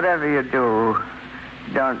 Whatever you do,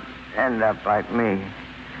 don't end up like me.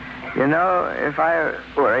 You know, if I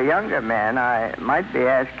were a younger man, I might be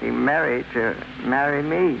asking Mary to marry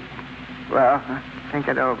me. Well, think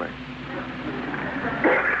it over.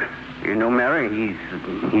 You know, Mary,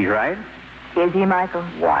 he's right. Is he, Michael?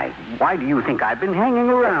 Why do you think I've been hanging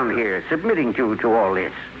around here, submitting to all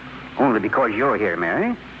this? Only because you're here,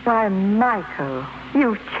 Mary. Why, Michael,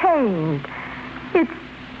 you've changed.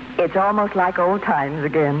 It's almost like old times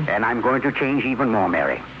again. And I'm going to change even more,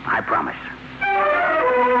 Mary. I promise.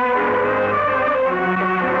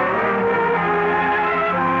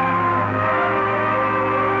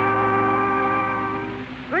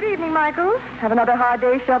 Good evening, Michael. Have another hard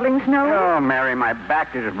day shoveling snow? Oh, Mary, my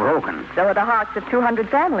back is broken. So are the hearts of 200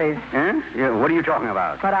 families. Huh? Yeah, what are you talking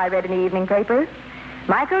about? What I read in the evening paper.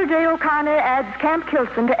 Michael J. O'Connor adds Camp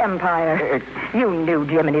Kilson to Empire. You knew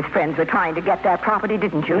Jim and his friends were trying to get that property,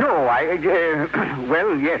 didn't you? No,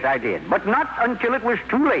 well, yes, I did. But not until it was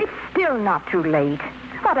too late. It's still not too late.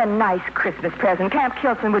 What a nice Christmas present Camp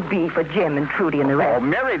Kilson would be for Jim and Trudy and the rest. Oh,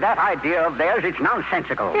 Mary, that idea of theirs, it's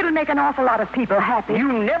nonsensical. It'll make an awful lot of people happy.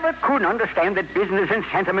 You never could understand that business and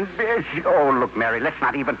sentiment... Oh, look, Mary, let's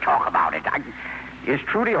not even talk about it. Is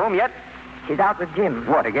Trudy home yet? She's out with Jim.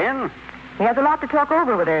 What, again? He has a lot to talk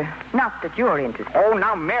over with her. Not that you're interested. Oh,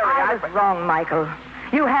 now, Mary, I was wrong, Michael.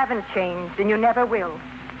 You haven't changed, and you never will.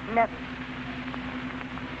 Never.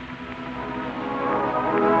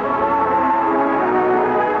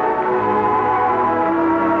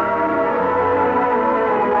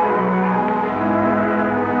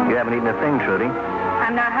 You haven't eaten a thing, Trudy.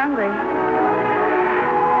 I'm not hungry.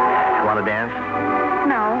 You want to dance?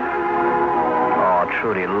 No. Oh,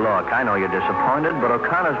 Trudy, look, I know you're disappointed, but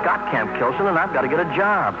O'Connor's got Camp Kilson, and I've got to get a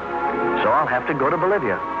job. So I'll have to go to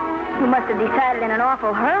Bolivia. You must have decided in an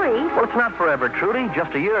awful hurry. Well, it's not forever, Trudy.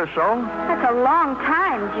 Just a year or so. That's a long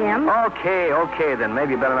time, Jim. Okay, then.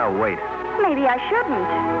 Maybe you better not wait. Maybe I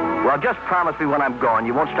shouldn't. Well, just promise me when I'm gone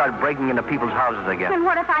you won't start breaking into people's houses again. And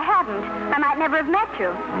what if I hadn't? I might never have met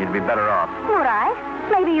you. You'd be better off. Would I?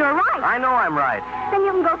 Maybe you're right. I know I'm right. Then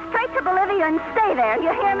you can go straight to Bolivia and stay there.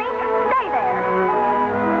 You hear me? Stay there.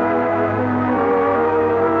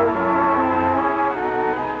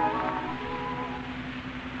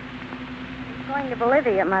 Going to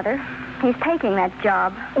Bolivia, Mother. He's taking that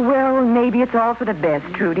job. Well, maybe it's all for the best,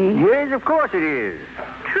 Trudy. Yes, of course it is.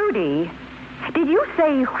 Trudy, did you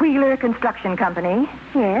say Wheeler Construction Company?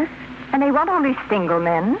 Yes. And they want only single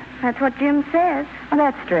men? That's what Jim says. Well,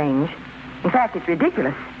 that's strange. In fact, it's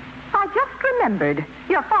ridiculous. I just remembered.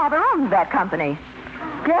 Your father owns that company.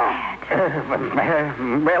 Dad.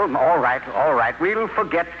 Well, all right. We'll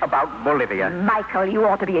forget about Bolivia. Michael, you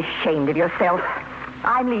ought to be ashamed of yourself.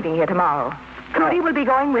 I'm leaving here tomorrow. Trudy will be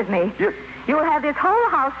going with me. You'll have this whole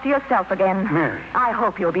house to yourself again. Mary. I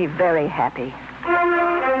hope you'll be very happy.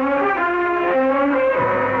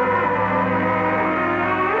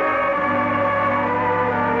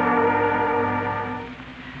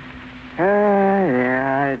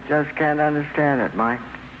 Yeah, I just can't understand it, Mike.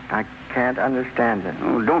 I can't understand it.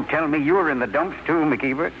 Oh, don't tell me you're in the dumps, too,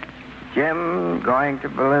 McKeever. Jim going to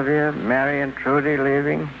Bolivia, Mary and Trudy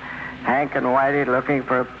leaving, Hank and Whitey looking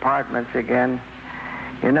for apartments again.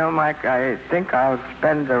 You know, Mike, I think I'll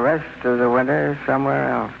spend the rest of the winter somewhere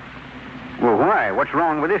else. Well, why? What's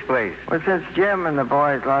wrong with this place? Well, since Jim and the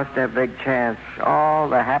boys lost their big chance, all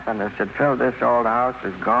the happiness that filled this old house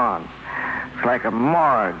is gone. It's like a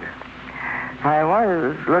morgue. I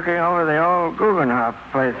was looking over the old Guggenhof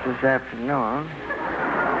place this afternoon.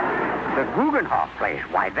 The Guggenhof place?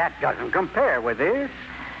 Why, that doesn't compare with this.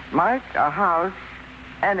 Mike, a house,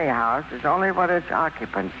 any house, is only what its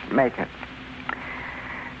occupants make it.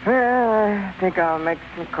 Well, I think I'll make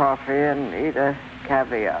some coffee and eat a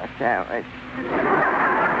caviar sandwich.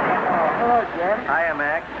 Hello, Jim. Hiya,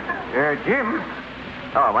 Mac. Jim.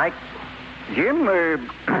 Oh, Mike. Jim,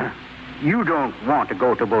 you don't want to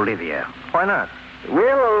go to Bolivia. Why not?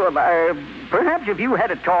 Well, perhaps if you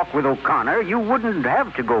had a talk with O'Connor, you wouldn't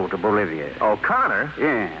have to go to Bolivia. O'Connor?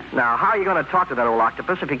 Yeah. Now, how are you going to talk to that old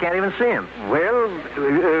octopus if you can't even see him? Well,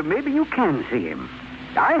 maybe you can see him.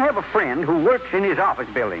 I have a friend who works in his office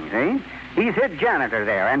building, He's head janitor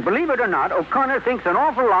there, and believe it or not, O'Connor thinks an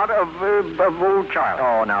awful lot of old Charlie.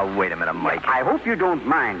 Oh, now, wait a minute, Mike. I hope you don't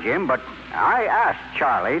mind, Jim, but I asked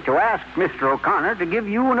Charlie to ask Mr. O'Connor to give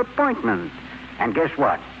you an appointment. And guess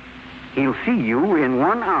what? He'll see you in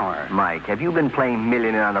 1 hour. Mike, have you been playing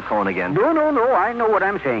millionaire on the phone again? No. I know what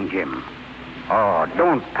I'm saying, Jim. Oh,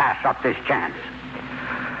 don't pass up this chance.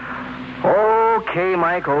 Okay,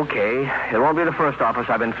 Mike, okay. It won't be the first office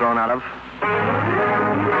I've been thrown out of.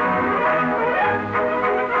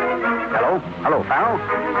 Hello, Farrell?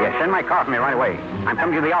 Yeah, send my car for me right away. I'm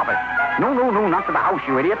coming to the office. No, not to the house,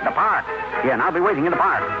 you idiot. The park. Yeah, and I'll be waiting in the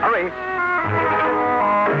park. Hurry.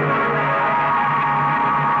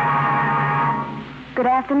 Good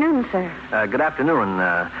afternoon, sir. Good afternoon.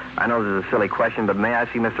 I know this is a silly question, but may I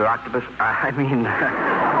see Mr. Octopus? I mean,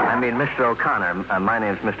 Mr. O'Connor. My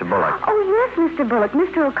name's Mr. Bullock. Oh, yes, Mr. Bullock.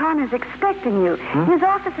 Mr. O'Connor's expecting you. His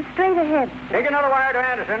office is straight ahead. Take another wire to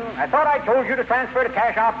Anderson. I thought I told you to transfer that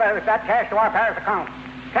cash to our parish account.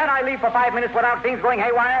 Can I leave for 5 minutes without things going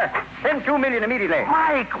haywire? Send $2 million immediately.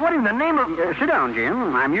 Mike, what in the name of... Sit down,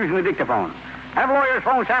 Jim. I'm using the dictaphone. Have lawyers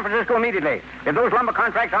phone San Francisco immediately. If those lumber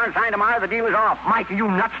contracts aren't signed tomorrow, the deal is off. Mike, are you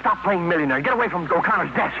nuts? Stop playing millionaire. Get away from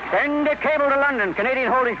O'Connor's desk. Send a cable to London.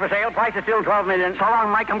 Canadian Holdings for sale. Price is still $12 million. So long,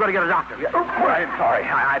 Mike. I'm going to get a doctor. I'm sorry.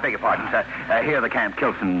 I beg your pardon, sir. Here are the Camp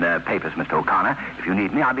Kilson papers, Mr. O'Connor. If you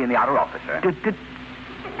need me, I'll be in the outer office, sir.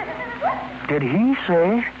 Did he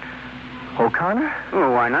say O'Connor?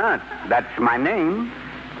 Oh, why not? That's my name.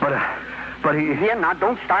 But he... Here, now,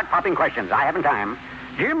 don't start popping questions. I haven't time.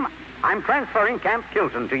 Jim, I'm transferring Camp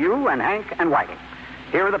Kilson to you and Hank and Whiting.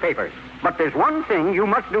 Here are the papers. But there's one thing you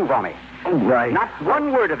must do for me. Right. Not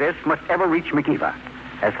one word of this must ever reach McKeever.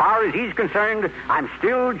 As far as he's concerned, I'm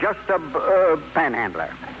still just a panhandler.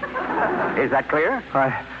 Is that clear?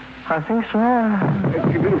 I think so.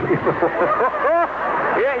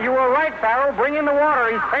 Yeah, you were right, Farrell. Bring in the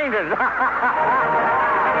water. He's fainted.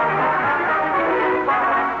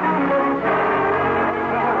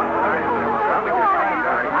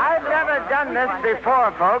 I've never done this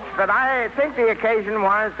before, folks, but I think the occasion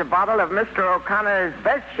warrants a bottle of Mr. O'Connor's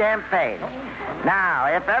best champagne. Now,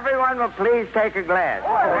 if everyone will please take a glass.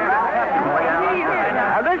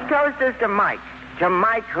 This toast is to Mike. To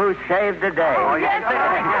Mike who saved the day. Oh, yes.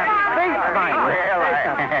 Thanks, Mike.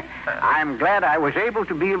 Well, I'm glad I was able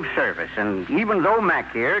to be of service. And even though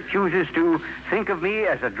Mac here chooses to think of me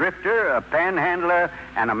as a drifter, a panhandler,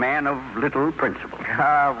 and a man of little principle.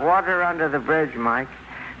 Water under the bridge, Mike.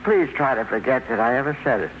 Please try to forget that I ever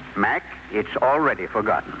said it. Mac, it's already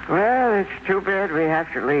forgotten. Well, it's too bad we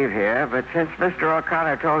have to leave here, but since Mr.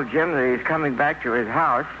 O'Connor told Jim that he's coming back to his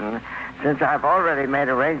house, and since I've already made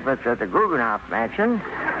arrangements at the Guggenhof Mansion,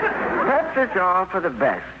 perhaps it's all for the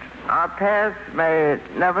best. Our paths may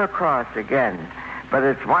never cross again, but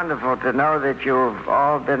it's wonderful to know that you've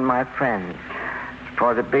all been my friends.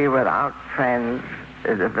 For to be without friends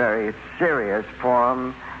is a very serious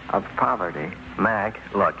form of poverty. Mac,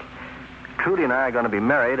 look, Trudy and I are going to be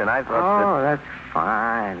married, and I thought Oh, that's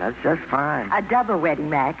fine. That's just fine. A double wedding,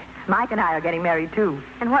 Mac. Mike and I are getting married, too.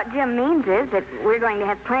 And what Jim means is that we're going to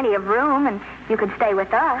have plenty of room and you could stay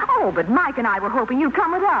with us. Oh, but Mike and I were hoping you'd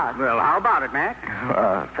come with us. Well, how about it, Mac?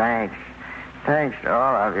 Thanks. Thanks to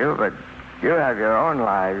all of you, but you have your own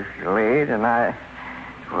lives to lead, and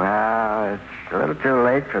well, it's a little too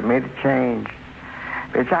late for me to change.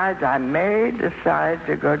 Besides, I may decide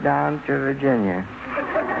to go down to Virginia.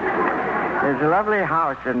 There's a lovely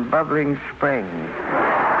house in Bubbling Springs.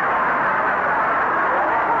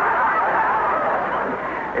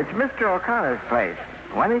 It's Mr. O'Connor's place.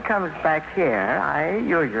 When he comes back here, I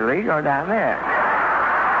usually go down there.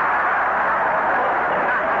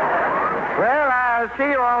 Well, I'll see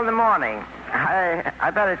you all in the morning.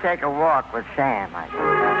 I better take a walk with Sam.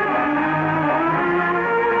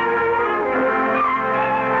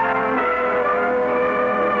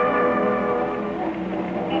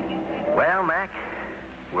 Well, Mac,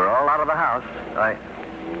 we're all out of the house.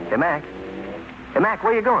 Hey, Mac. Hey, Mac,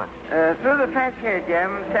 where you going? Through the fence here,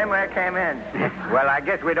 Jim. Same way I came in. Well, I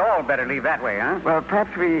guess we'd all better leave that way, huh? Well,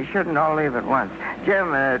 perhaps we shouldn't all leave at once.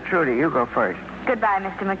 Jim, Trudy, you go first. Goodbye,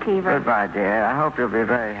 Mr. McKeever. Goodbye, dear. I hope you'll be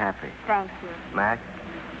very happy. Thank you. Mac,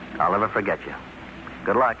 I'll never forget you.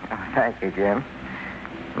 Good luck. Oh, thank you, Jim.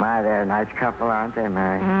 My, they're a nice couple, aren't they,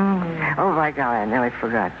 Mary? Mm. Oh, my golly, I nearly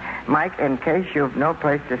forgot. Mike, in case you've no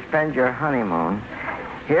place to spend your honeymoon,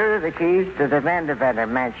 here are the keys to the Vandervetter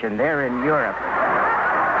mansion. They're in Europe.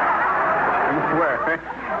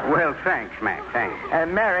 Well, thanks, Mac, thanks.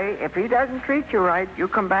 And Mary, if he doesn't treat you right, you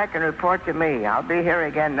come back and report to me. I'll be here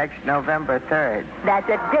again next November 3rd. That's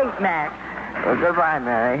a date, Mac. Well, goodbye,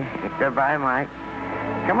 Mary. Goodbye, Mike.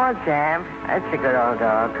 Come on, Sam. That's a good old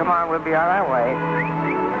dog. Come on, we'll be on our way.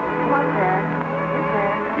 Come on,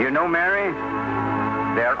 Sam. You know, Mary,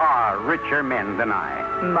 there are richer men than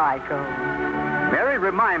I. Michael. Mary,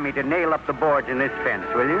 remind me to nail up the boards in this fence,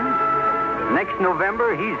 will you? Next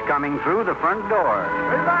November, he's coming through the front door.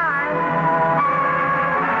 Goodbye.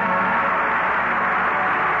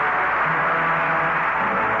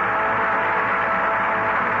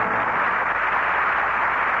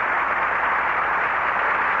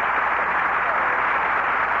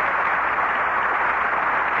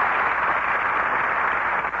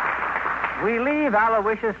 We leave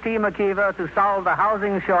Aloysius T. McKeever to solve the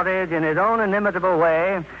housing shortage in his own inimitable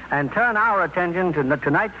way and turn our attention to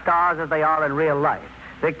tonight's stars as they are in real life.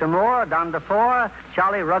 Victor Moore, Don DeFore,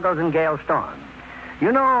 Charlie Ruggles, and Gale Storm.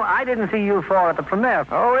 You know, I didn't see you four at the premiere.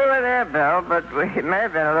 Oh, we were there, Bill, but we may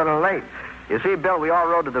have been a little late. You see, Bill, we all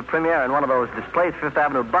rode to the premiere in one of those displaced Fifth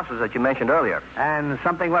Avenue buses that you mentioned earlier. And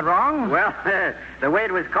something went wrong? Well, the way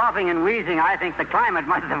it was coughing and wheezing, I think the climate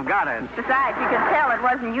must have got it. Besides, you could tell it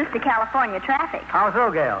wasn't used to California traffic. How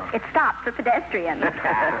so, Gale? It stopped for pedestrians.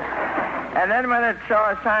 And then when it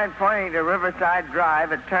saw a sign pointing to Riverside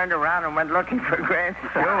Drive, it turned around and went looking for Grant's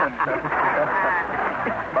tomb.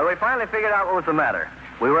 But we finally figured out what was the matter.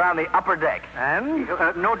 We were on the upper deck. And?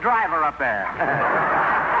 No driver up there.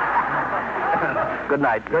 Good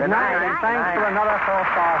night. Good night, and thanks to another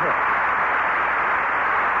four-star hit.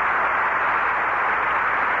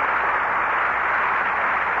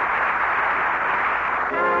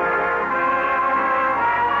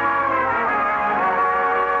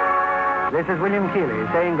 This is William Keighley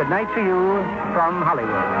saying good night to you from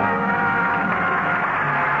Hollywood.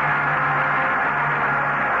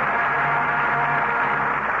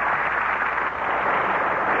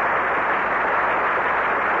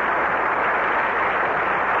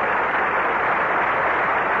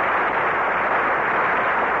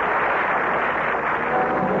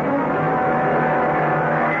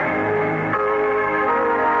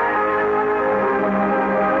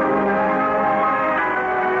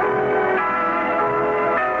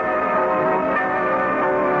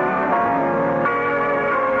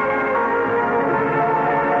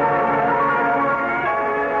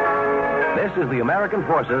 This is the American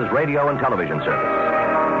Forces Radio and Television Service.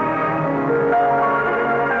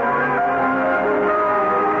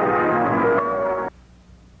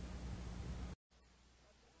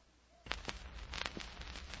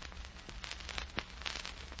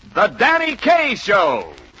 The Danny Kaye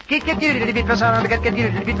Show.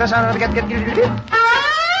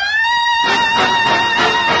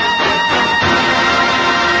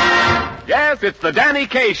 Yes, it's the Danny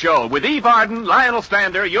Kaye Show with Eve Arden, Lionel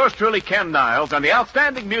Stander, yours truly, Ken Niles, and the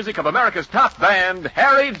outstanding music of America's top band,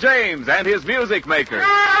 Harry James and his music makers.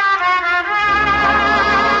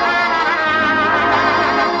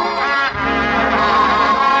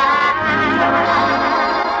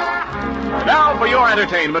 Now, for your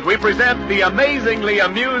entertainment, we present the amazingly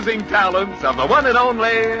amusing talents of the one and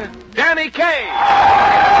only Danny Kaye.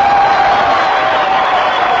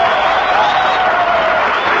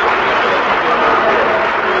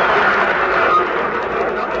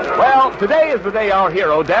 Well, today is the day our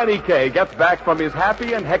hero, Danny Kaye, gets back from his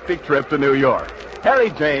happy and hectic trip to New York.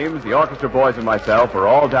 Harry James, the orchestra boys, and myself are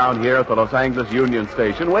all down here at the Los Angeles Union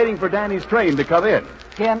Station waiting for Danny's train to come in.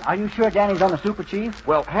 Ken, are you sure Danny's on the Super Chief?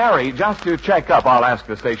 Well, Harry, just to check up, I'll ask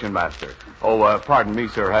the station master. Oh, pardon me,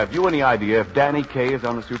 sir. Have you any idea if Danny Kaye is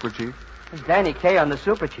on the Super Chief? Is Danny Kaye on the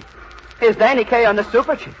Super Chief? Is Danny Kaye on the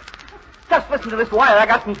Super Chief? Just listen to this wire I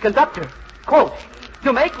got from the conductor. Quote,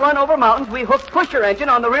 to make run over mountains, we hooked pusher engine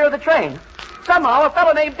on the rear of the train. Somehow, a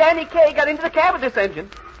fellow named Danny Kaye got into the cab of this engine.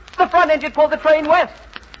 The front engine pulled the train west.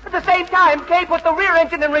 At the same time, Kaye put the rear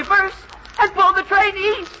engine in reverse and pulled the train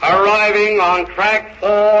east. Arriving on track 4,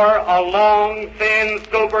 a long, thin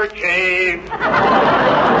Super Chief.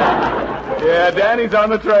 Yeah, Danny's on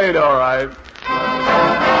the train, all right.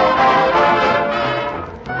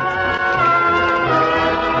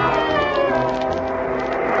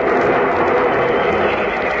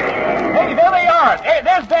 Hey, there they are. Hey,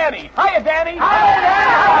 there's Danny. Hiya, Danny. Hiya,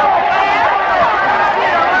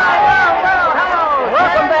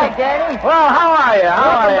 welcome back, Danny. Well, how are you? How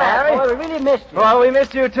are you, Harry? Well, we really missed you. Well, we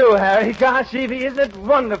missed you too, Harry. Gosh, Evie, isn't it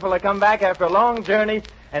wonderful to come back after a long journey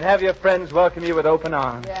and have your friends welcome you with open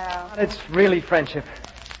arms? Yeah. It's really friendship.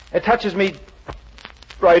 It touches me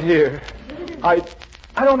right here. I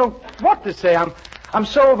don't know what to say. I'm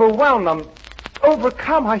so overwhelmed. I'm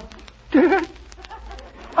overcome. I'm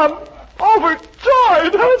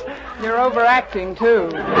overjoyed. You're overacting, too.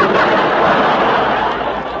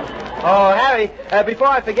 Oh, Harry, before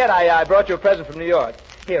I forget, I brought you a present from New York.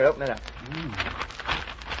 Here, open it up.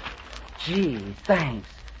 Gee, thanks.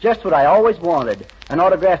 Just what I always wanted. An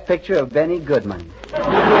autographed picture of Benny Goodman.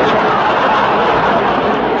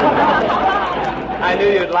 I knew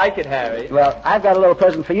you'd like it, Harry. Well, I've got a little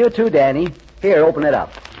present for you, too, Danny. Here, open it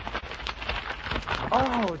up.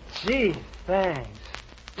 Oh, gee, thanks.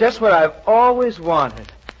 Just what I've always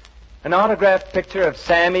wanted. An autographed picture of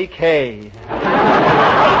Sammy Kaye.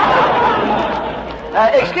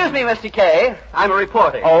 Excuse me, Mr. Kaye. I'm a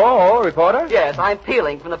reporter. Oh, a reporter? Yes, I'm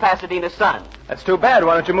peeling from the Pasadena Sun. That's too bad.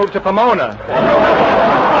 Why don't you move to Pomona?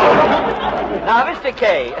 Now, Mr.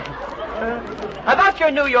 Kaye, about your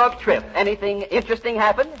New York trip, anything interesting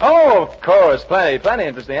happen? Oh, of course. Plenty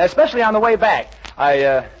interesting. Especially on the way back.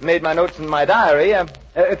 I made my notes in my diary.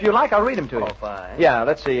 If you like, I'll read them to you. Oh, fine. Yeah,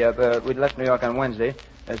 let's see. We left New York on Wednesday.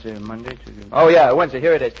 That's Monday, Tuesday. Oh, yeah, Wednesday.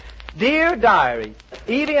 Here it is. Dear Diary,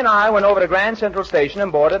 Evie and I went over to Grand Central Station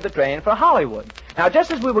and boarded the train for Hollywood. Now,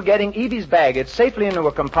 just as we were getting Evie's baggage safely into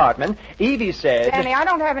a compartment, Evie said... Danny, I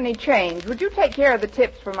don't have any change. Would you take care of the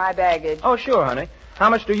tips for my baggage? Oh, sure, honey. How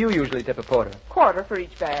much do you usually tip a porter? Quarter for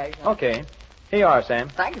each bag. Okay. Here you are, Sam.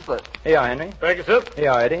 Thank you, sir. Here you are, Henry. Thank you, sir. Here you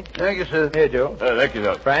are, Eddie. Thank you, sir. Here, Joe. Thank you,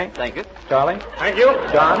 sir. Frank. Thank you. Charlie. Thank you.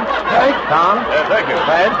 John. Thank you. Tom. Thank you.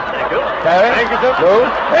 Fred. Thank you. Terry. Thank you, sir. Lou.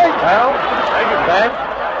 Thank you. Al. Thank you. Fred.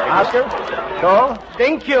 Oscar. Joel.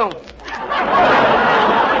 Thank you.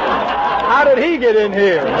 How did he get in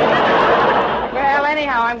here? Well,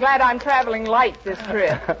 anyhow, I'm glad I'm traveling light this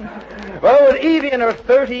trip. Well, with Evie and her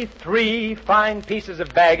 33 fine pieces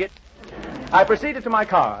of baggage, I proceeded to my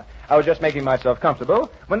car. I was just making myself comfortable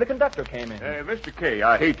when the conductor came in. Mr. Kaye,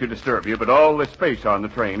 I hate to disturb you, but all the space on the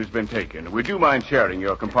train has been taken. Would you mind sharing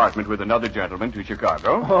your compartment with another gentleman to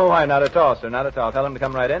Chicago? Oh, why, not at all, sir, not at all. Tell him to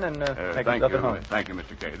come right in and make thank himself you. at home. Thank you,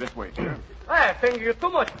 Mr. Kaye. This way, sir. Hey, thank you too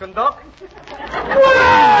much, conduct.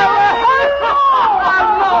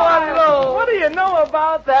 Hello. What do you know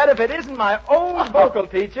about that if it isn't my old vocal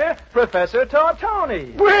teacher, Professor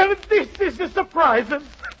Tortoni? Well, this is a surprise.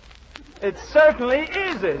 It certainly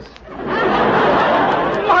is.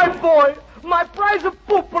 My boy, my prize of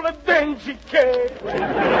pupil at Danny Kaye.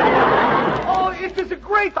 Oh, it is a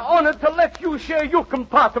great honor to let you share your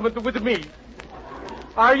compartment with me.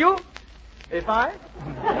 Are you? If I?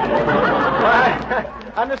 I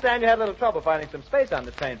understand you had a little trouble finding some space on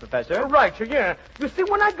the train, Professor. Right, yeah. You see,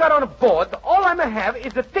 when I got on board, all I'm going to have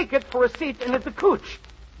is a ticket for a seat in the coach.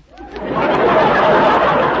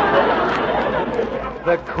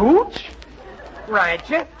 The coach? Right,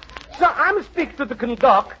 yeah. So I'm speak to the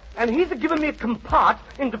conductor, and he's giving me a compart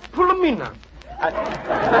in the Pulamina.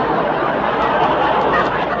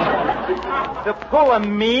 The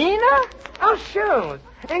Pulamina? Oh, sure.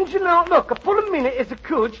 And you know, look, a Pulamina is a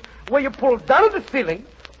coach where you pull down the ceiling,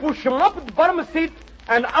 push him up at the bottom of the seat,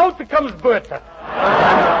 and out comes Bertha.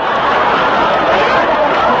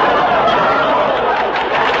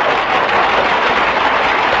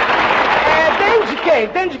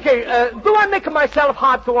 Danny Kaye, do I make myself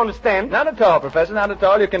hard to understand? Not at all, Professor, not at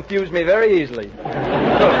all. You confuse me very easily.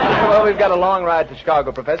 Well, we've got a long ride to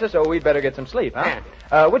Chicago, Professor, so we'd better get some sleep,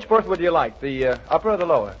 huh? Which berth would you like, the upper or the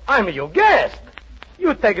lower? I'm your guest.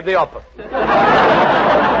 You take the upper.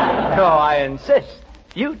 No, I insist.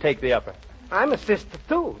 You take the upper. I'm a sister,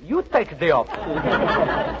 too. You take the upper.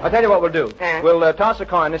 I'll tell you what we'll do. We'll toss a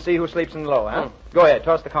coin to see who sleeps in the lower, huh? Go ahead,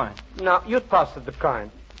 toss the coin. No, you toss the coin.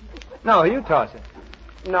 No, you toss it.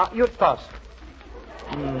 No, you toss.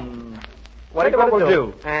 What we'll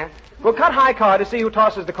do? We'll cut high card to see who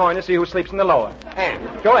tosses the coin to see who sleeps in the lower.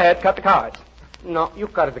 Go ahead, cut the cards. No, you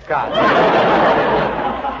cut the cards.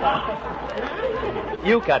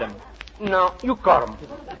 You cut them. No, you cut them.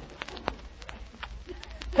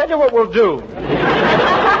 Tell you what we'll do.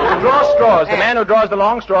 We'll draw straws. The man who draws the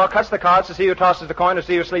long straw cuts the cards to see who tosses the coin to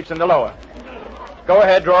see who sleeps in the lower. Go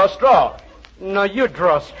ahead, draw a straw. No, you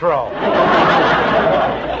draw straw.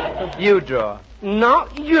 You draw. No,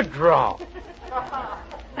 you draw.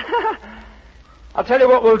 I'll tell you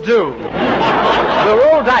what we'll do. We'll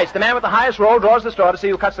roll dice. The man with the highest roll draws the straw to see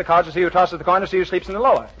who cuts the cards, to see who tosses the coin, to see who sleeps in the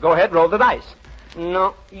lower. Go ahead, roll the dice.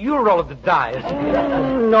 No, you roll the dice.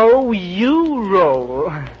 No, you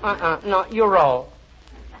roll. No, you roll.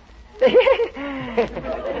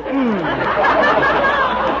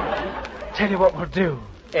 Tell you what we'll do.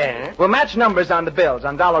 We'll match numbers on the bills,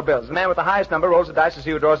 on dollar bills. The man with the highest number rolls the dice to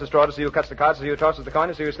see who draws the straw, to see who cuts the cards, to see who tosses the coin,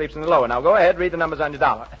 to see who sleeps in the lower. Now, go ahead, read the numbers on your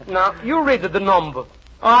dollar. Now, you read the number.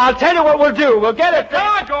 I'll tell you what we'll do. We'll get it.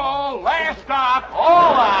 Chicago, last stop,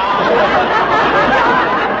 all out.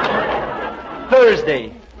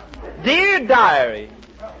 Thursday. Dear Diary,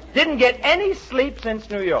 didn't get any sleep since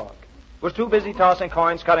New York. Was too busy tossing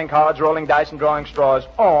coins, cutting cards, rolling dice, and drawing straws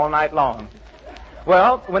all night long.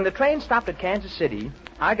 Well, when the train stopped at Kansas City,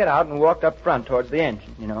 I got out and walked up front towards the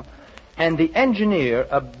engine, you know. And the engineer,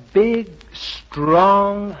 a big,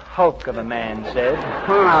 strong hulk of a man, said...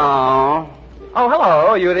 Hello. Oh,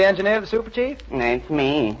 hello. You the engineer of the Super Chief? That's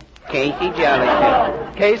me. Casey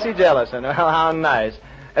Jellison. Casey Jellison. Well, how nice.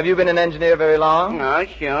 Have you been an engineer very long? Oh,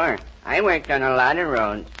 sure. I worked on a lot of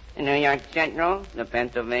roads. The New York Central, the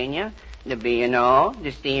Pennsylvania, the B&O,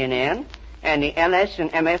 the CNN, and the LS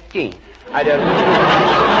and MFT. I don't...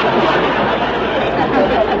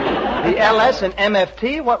 The LS and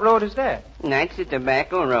MFT? What road is that? That's the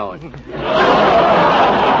Tobacco Road.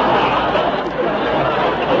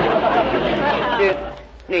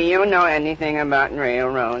 Do you know anything about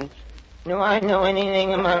railroads? Do I know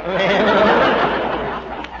anything about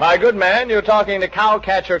railroads? My good man, you're talking to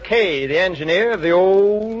Cowcatcher K, the engineer of the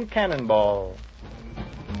old Cannonball.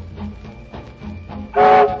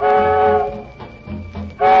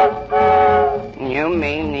 You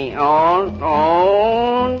mean the old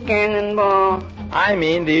Cannonball? I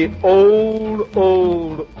mean the old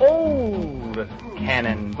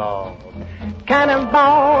Cannonball.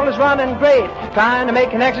 Cannonball is running great, trying to make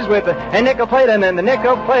connections with the nickel plate, and then the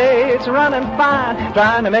nickel plate's running fine,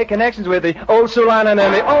 trying to make connections with the old Sioux line, and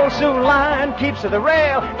then the old Sioux line keeps to the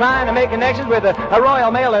rail, trying to make connections with a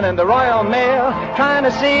Royal Mail, and then the Royal Mail trying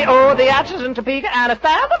to see the Atchison and Topeka and a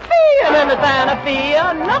Santa Fe, and then the Santa Fe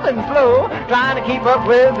nothing flow, trying to keep up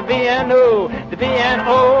with the B&O. The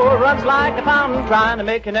B&O runs like a fountain, trying to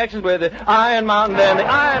make connections with the Iron Mountain, then the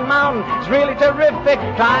Iron Mountain is really terrific,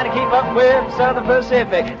 trying to keep up with Southern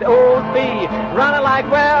Pacific, the old B, running like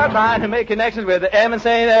well, trying to make connections with the M and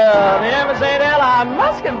St. L. The M and St. L, I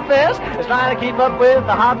must confess, is trying to keep up with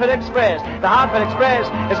the Hartford Express. The Hartford Express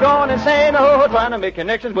is going insane, trying to make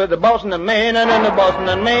connections with the Boston and Maine, and then the Boston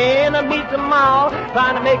and Maine beat them all,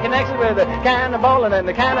 trying to make connections with the Cannonball, and then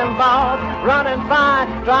the Cannonball running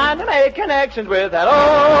fine, trying to make connections with that old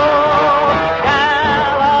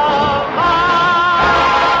California.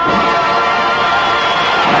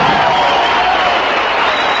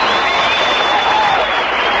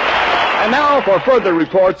 And now, for further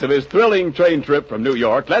reports of his thrilling train trip from New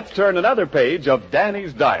York, let's turn another page of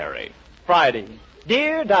Danny's diary. Friday.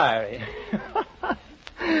 Dear Diary.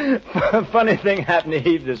 Funny thing happened to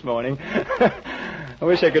Eve this morning. I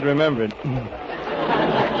wish I could remember it.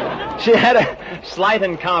 She had a slight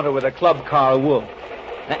encounter with a club car wolf.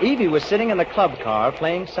 Now, Evie was sitting in the club car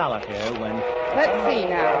playing solitaire when... Let's see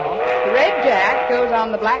now. The red jack goes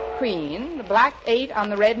on the black queen, the black 8 on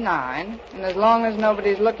the red 9, and as long as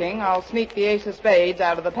nobody's looking, I'll sneak the ace of spades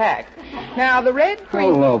out of the pack. Now, the red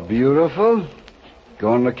queen... Hello, beautiful.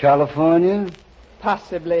 Going to California?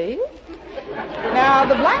 Possibly. Now,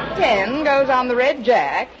 the black 10 goes on the red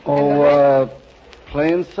jack.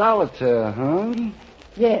 Playing solitaire, huh?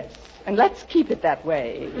 Yes, and let's keep it that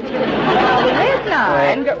way. Now, the red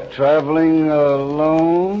 9... Traveling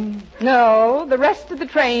alone? No, the rest of the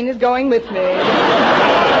train is going with me.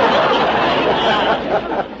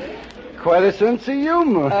 Quite a sense of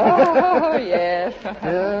humor. Oh, yes.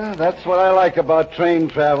 Yeah, that's what I like about train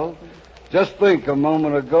travel. Just think, a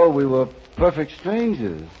moment ago we were perfect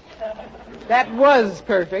strangers. That was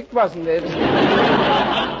perfect, wasn't it?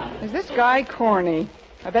 Is this guy corny?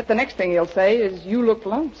 I bet the next thing he'll say is, you look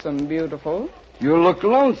lonesome, beautiful. You look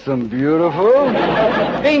lonesome, beautiful.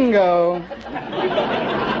 Bingo.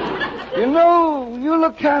 You know, you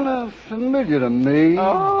look kind of familiar to me.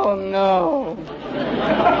 Oh, no.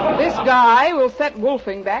 This guy will set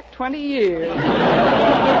wolfing back 20 years.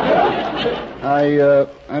 I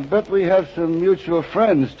bet we have some mutual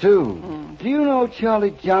friends, too. Do you know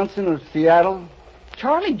Charlie Johnson of Seattle?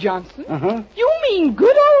 Charlie Johnson? Uh-huh. You mean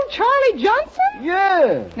good old Charlie Johnson?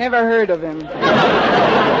 Yeah. Never heard of him.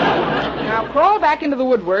 Now, crawl back into the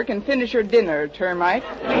woodwork and finish your dinner, termite.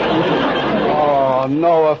 Oh,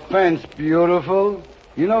 no offense, beautiful.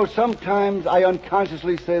 You know, sometimes I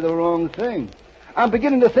unconsciously say the wrong thing. I'm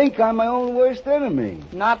beginning to think I'm my own worst enemy.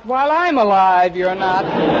 Not while I'm alive, you're not.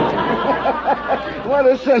 What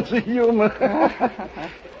a sense of humor.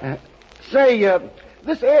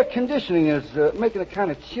 This air conditioning is making it kind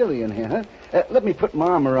of chilly in here, huh? Let me put my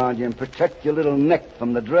arm around you and protect your little neck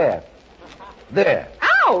from the draft. There.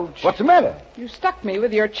 Ouch! What's the matter? You stuck me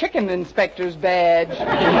with your chicken inspector's badge.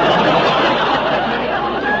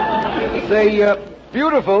 Say,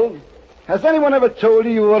 beautiful, has anyone ever told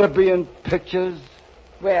you ought to be in pictures?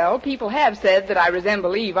 Well, people have said that I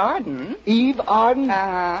resemble Eve Arden. Eve Arden?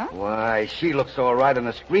 Uh-huh. Why, she looks all right on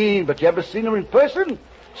the screen, but you ever seen her in person?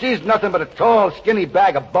 She's nothing but a tall, skinny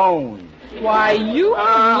bag of bones. Why, you...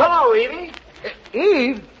 hello, Evie.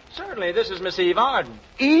 Eve? Certainly, this is Miss Eve Arden.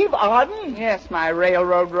 Eve Arden? Yes, my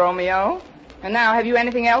railroad Romeo. And now, have you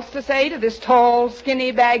anything else to say to this tall,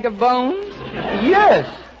 skinny bag of bones? Yes.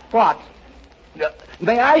 What?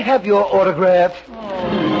 May I have your autograph?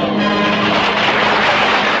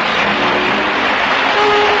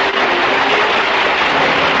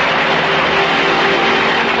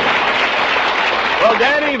 Well,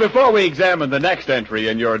 Danny, before we examine the next entry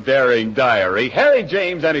in your daring diary, Harry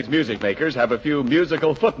James and his music makers have a few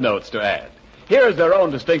musical footnotes to add. Here's their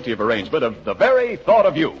own distinctive arrangement of The Very Thought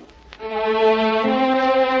of You.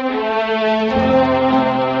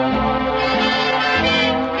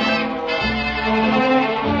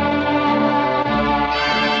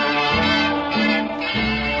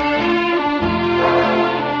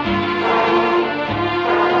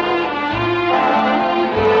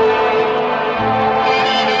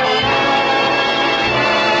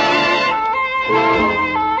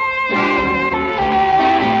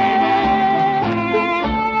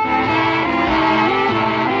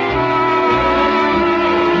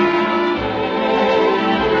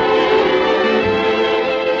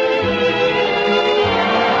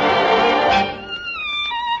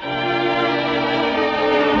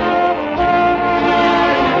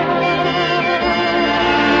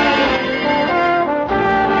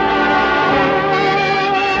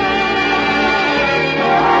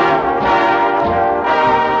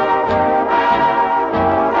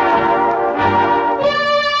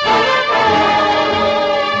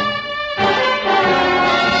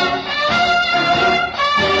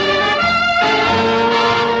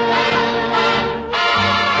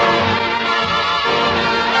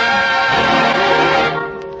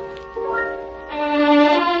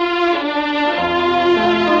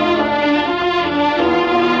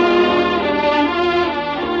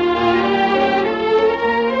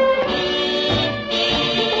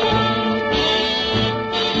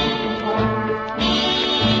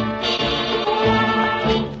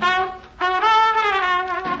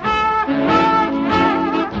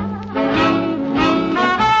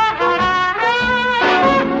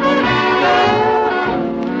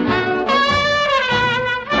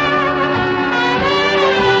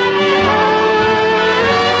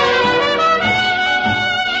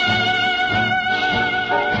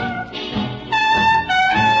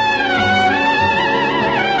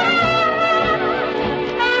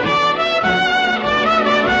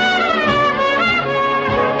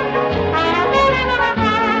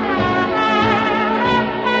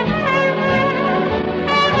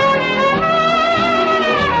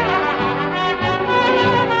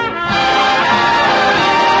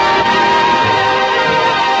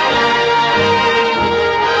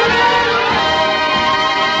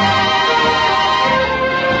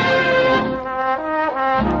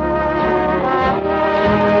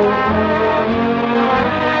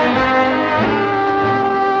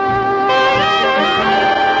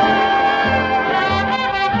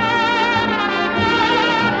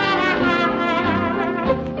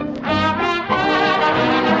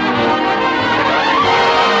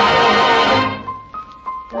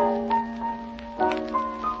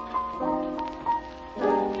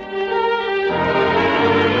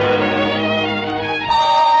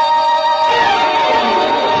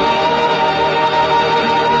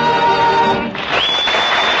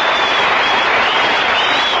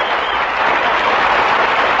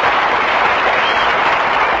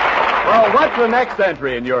 What's the next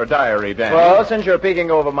entry in your diary, Danny? Well, since you're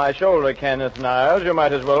peeking over my shoulder, Kenneth Niles, you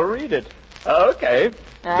might as well read it. Okay.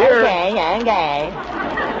 Dear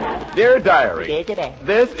Diary,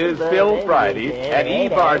 this is still Friday, and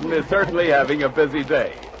Eve Arden is certainly having a busy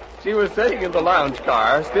day. She was sitting in the lounge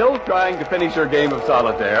car, still trying to finish her game of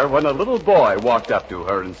solitaire, when a little boy walked up to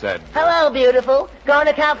her and said, "Hello, beautiful. Going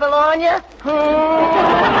to California?"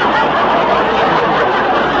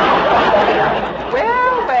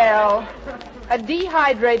 Well, a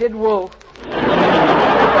dehydrated wolf.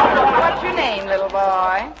 What's your name, little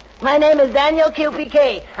boy? My name is Daniel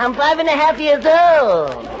QPK. I'm 5.5 years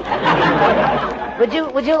old.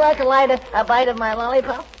 Would you like a bite of my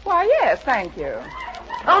lollipop? Why, yes, thank you.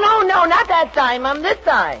 Oh, no, not that side, Mom, this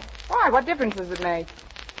side. Why, what difference does it make?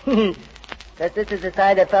 Because this is the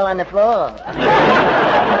side that fell on the floor.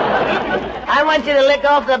 I want you to lick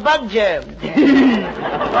off the bug germs.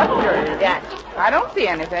 Bug germs? Yeah. I don't see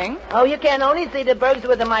anything. Oh, you can only see the bugs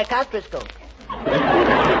with a microscope.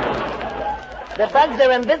 The bugs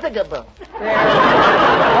are invisible.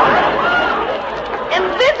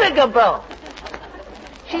 Invisible!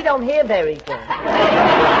 She don't hear very good.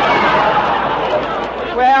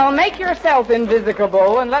 Well, make yourself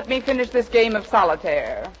invisible and let me finish this game of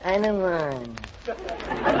solitaire. I don't mind.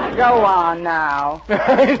 Go on now.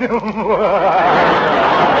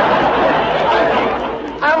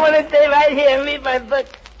 I want to stay right here and read my book.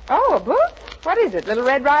 Oh, a book? What is it, Little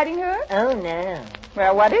Red Riding Hood? Oh, no.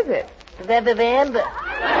 Well, what is it? Amber. Here,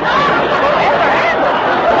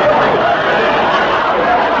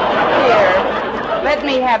 let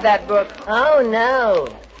me have that book. Oh, no.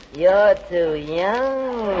 You're too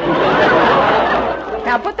young.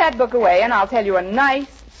 Now put that book away and I'll tell you a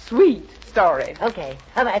nice, sweet story. Okay.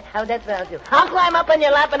 All right. How'd that sound to you? I'll climb up on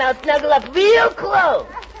your lap and I'll snuggle up real close.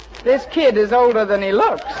 This kid is older than he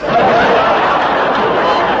looks.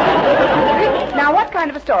 Now, what kind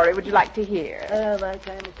of a story would you like to hear? What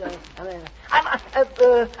kind of story?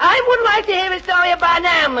 I would like to hear a story about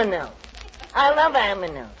animals. I love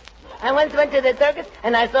animals. I once went to the circus,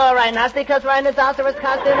 and I saw a rhinoceros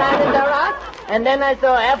costume rhinoceros, and then I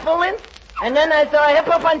saw effluent, and then I saw a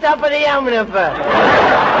hippo on top of the omnibus.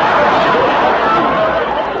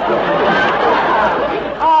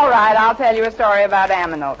 All right, I'll tell you a story about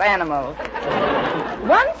animals. Once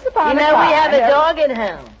upon a time... we have a dog at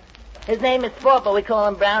home. His name is Sport, but we call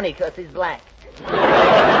him Brownie because he's black.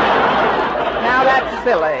 Now, that's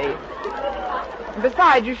silly.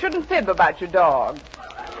 Besides, you shouldn't fib about your dog.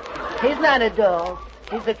 He's not a dog.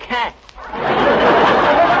 He's a cat.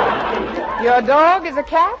 Your dog is a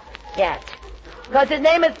cat? Cat. Because his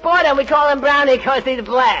name is Sport, and we call him Brownie because he's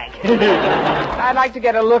black. I'd like to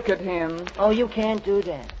get a look at him. Oh, you can't do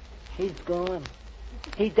that. He's gone.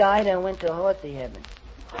 He died and went to horsey heaven.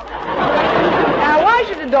 Now, why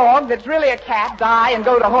should a dog that's really a cat die and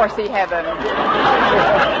go to horsey heaven?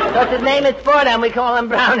 Because his name is Sport, and we call him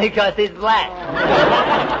Brownie because he's black.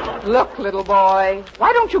 Look, little boy,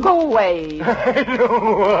 why don't you go away?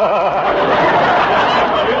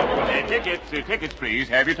 Tickets, please.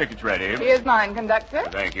 Have your tickets ready. Here's mine, conductor.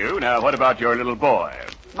 Thank you. Now, what about your little boy?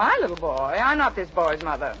 My little boy? I'm not this boy's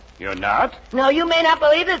mother. You're not? No, you may not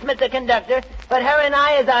believe this, Mr. Conductor, but her and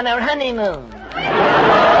I is on our honeymoon.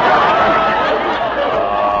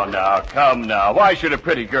 Oh, Oh, come now. Why should a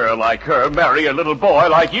pretty girl like her marry a little boy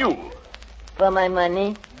like you? For my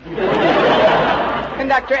money.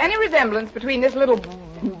 Conductor, any resemblance between this little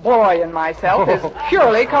boy and myself is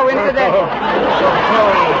purely coincidental.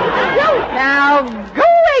 Now, go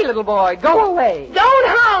away, little boy. Go away. Don't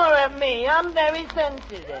holler at me. I'm very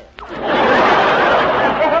sensitive.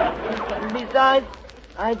 Besides,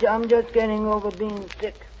 I'm just getting over being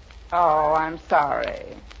sick. Oh, I'm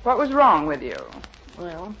sorry. What was wrong with you?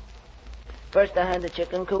 Well, first I had the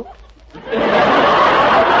chicken coop.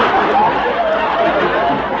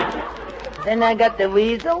 Then I got the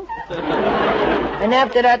weasel. And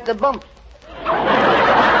after that, the bumps.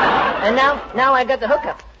 And now I got the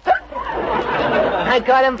hookup. I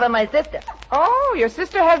got him for my sister. Oh, your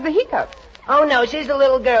sister has the hiccups. Oh, no, she's a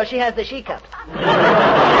little girl. She has the she-cups.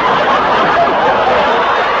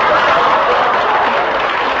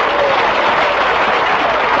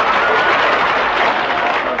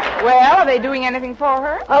 Well, are they doing anything for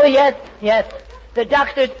her? Oh, yes. The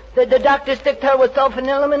doctors sticked her with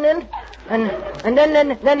sulfanilamine, and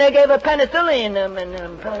then they gave her penicillin and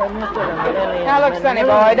Now, look, sonny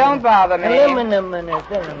boy, don't bother me.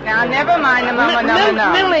 Now, never mind the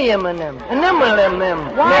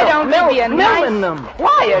Why don't you be a nice,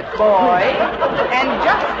 quiet boy and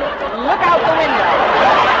just look out the window?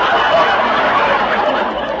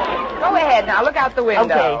 Go ahead now, look out the window.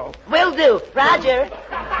 Okay, will do. Roger.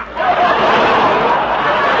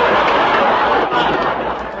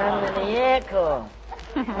 I'm in the air car.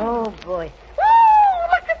 Oh, boy. Oh,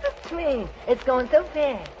 look at the train. It's going so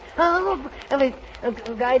fast. Oh, I'm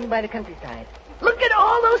guiding by the countryside. Look at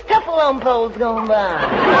all those telephone poles going by.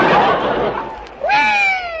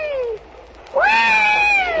 Whee!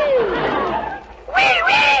 Whee! Whee,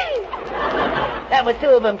 whee! That was two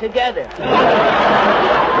of them together.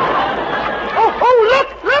 Oh, look!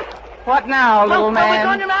 What now, little man? We're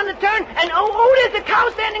going around the turn, and there's a cow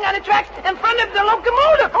standing on the tracks in front of the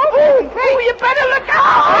locomotive. You better look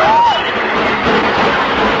out!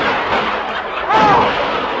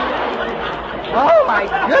 Oh, my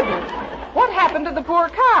goodness. What happened to the poor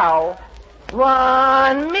cow?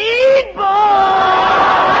 One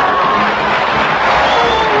meatball!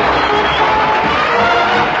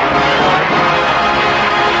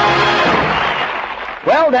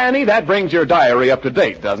 Well, Danny, that brings your diary up to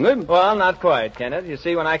date, doesn't it? Well, not quite, Kenneth. You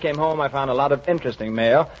see, when I came home, I found a lot of interesting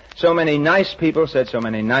mail. So many nice people said so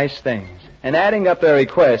many nice things. And adding up their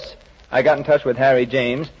requests, I got in touch with Harry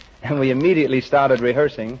James, and we immediately started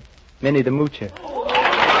rehearsing Minnie the Moocher.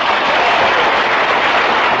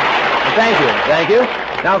 Thank you.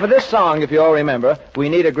 Now, for this song, if you all remember, we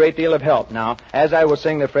need a great deal of help. Now, as I will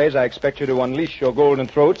sing the phrase, I expect you to unleash your golden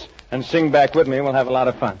throats and sing back with me, and we'll have a lot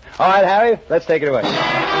of fun. All right, Harry, let's take it away.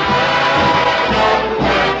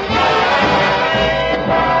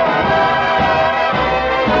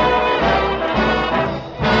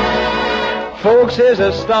 Folks, here's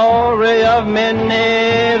a story of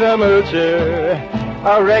Minnie the Moocher,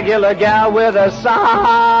 a regular gal with a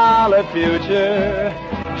solid future.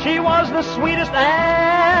 She was the sweetest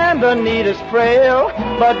and the neatest frail,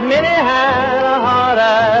 but Minnie had a heart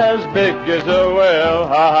as big as a whale.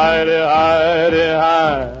 Hi-di, hi-di,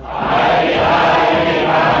 hi. Hi-di, hi-di,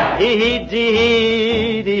 hi.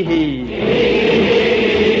 Hee-hee-dee-hee-dee-hee.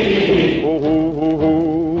 Hee-hee-dee-hee.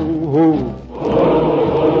 Ooh-hoo-hoo-hoo-hoo.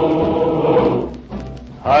 Ooh-hoo-hoo-hoo.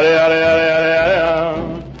 Hi-di, hi-di, hi-di, hi-di,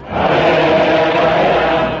 hi-di.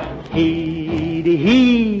 Hee-dee-hee.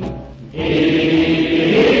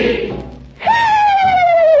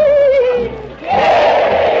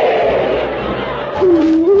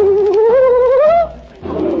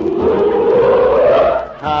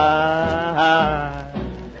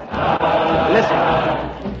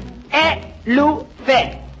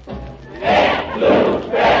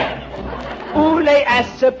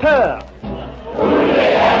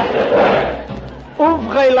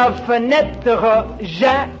 Ouvrez la fenêtre,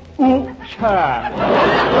 j'ai ou cher.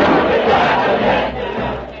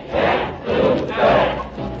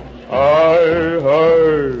 Aïe, aïe. Aïe,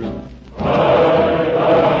 aïe.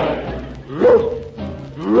 Rouf,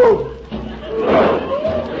 rouf.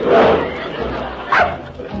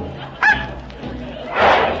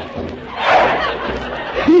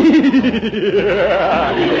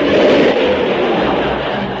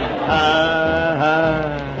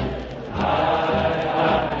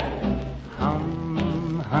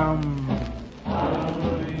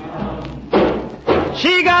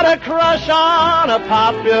 She got a crush on a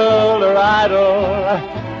popular idol.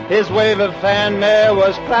 His wave of fanfare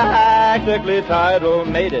was practically tidal.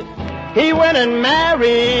 Made it He went and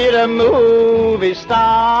married a movie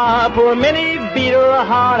star. Poor Minnie beat her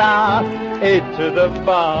heart out into the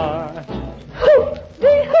bar. Hoo,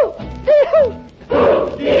 dee, hoo, dee, hoo. Hoo,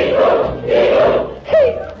 dee, hoo, dee, hoo. Hey,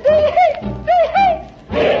 dee, hey, dee, hey.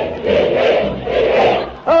 Hey, dee, hey, dee, hey.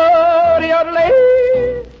 Oh, dee, oh, lay.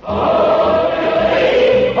 Oh, lay.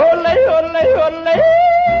 Oh, lay, oh, lay, oh, lay.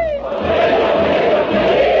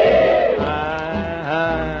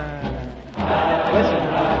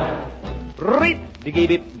 Reep, diggy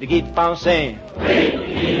beep, diggy bouncing. Reep,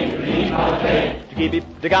 diggy bouncing. Diggy beep,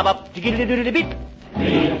 digga bop, diggy doodly beep.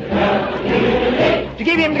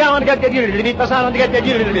 Diggy beep, digga on, digga doodly beep, pass on, digga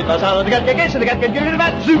doodly beep, pass on, digga doodly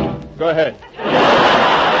beep, zoom. Go ahead.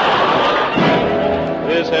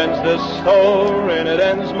 This ends the story and it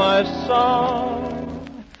ends my song.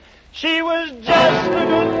 She was just a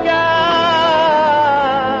good gal,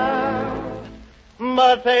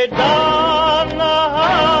 but they done her.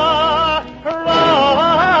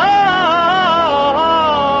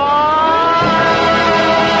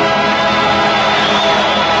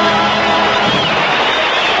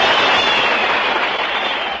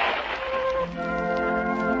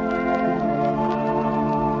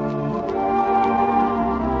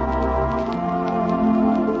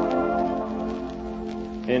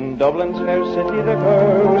 In Dublin's fair city, the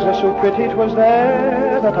girls are so pretty. 'Twas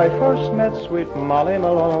there that I first met sweet Molly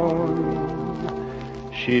Malone.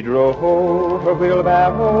 She drove her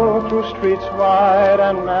wheelbarrow through streets wide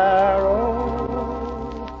and narrow,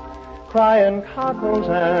 crying cockles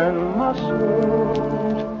and mussels,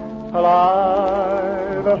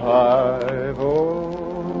 alive, alive, oh.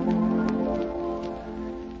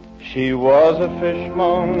 She was a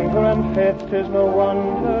fishmonger, and faith 'tis no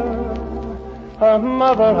wonder. Her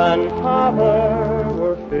mother and father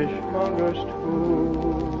were fishmongers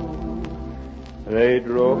too. They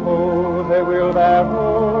drove their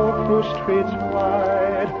wheelbarrow through streets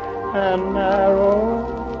wide and narrow,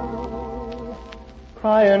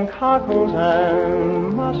 crying cockles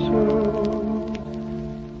and mussels,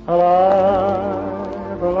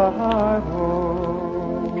 alive, alive, oh.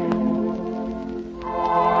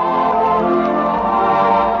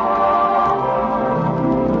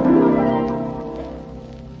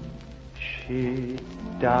 She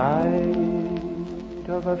died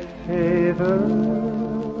of a fever,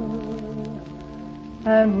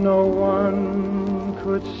 and no one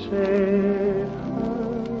could save her,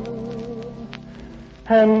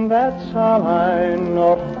 and that's all I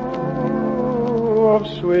know of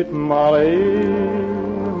sweet Molly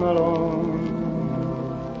Malone.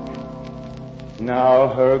 Now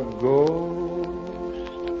her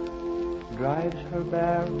ghost drives her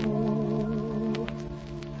barrow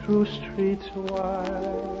through streets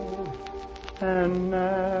wide and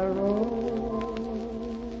narrow,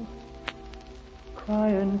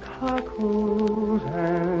 crying cockles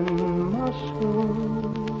and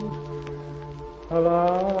mussels,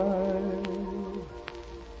 alive,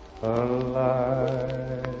 alive,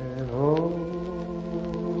 oh,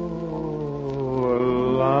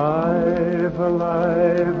 alive,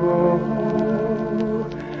 alive, oh,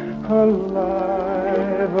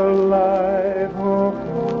 alive, alive, oh.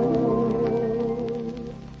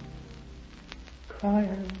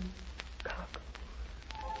 Crying cockles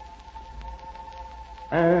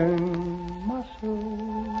and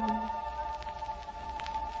mussels,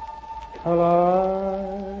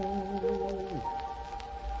 alive,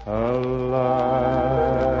 alive,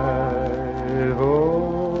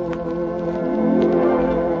 oh.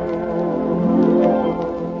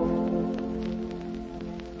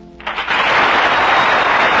 I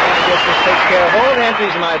guess this takes care of all the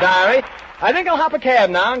entries in my diary. I think I'll hop a cab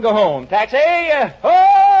now and go home. Taxi!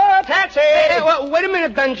 Oh, taxi! Hey, wait a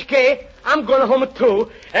minute, Danny Kaye. I'm going home too,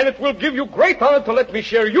 and it will give you great honor to let me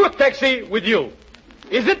share your taxi with you.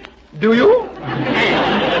 Is it? Do you?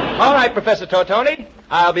 All right, Professor Tortoni.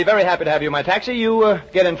 I'll be very happy to have you in my taxi. You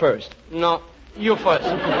get in first. No, you first.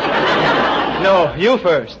 No, you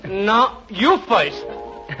first. No, you first.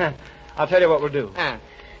 I'll tell you what we'll do.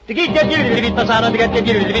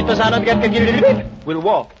 We'll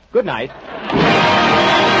walk. Good night.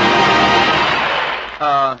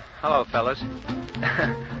 Hello, fellas.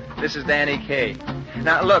 This is Danny Kaye.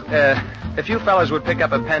 Now, look, if you fellas would pick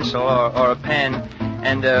up a pencil or a pen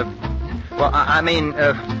and,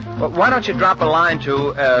 why don't you drop a line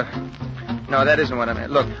to, no, that isn't what I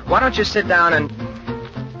meant. Look, why don't you sit down and,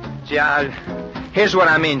 here's what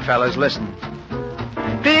I mean, fellas, listen.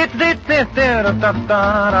 Danny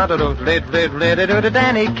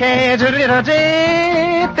Kaye,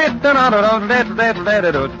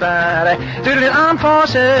 on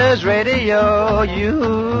Forces Radio,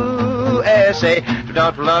 you USA.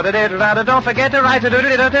 Don't forget to write.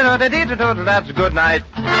 That's good night.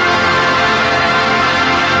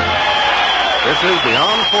 This is the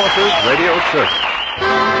Armed Forces Radio Service.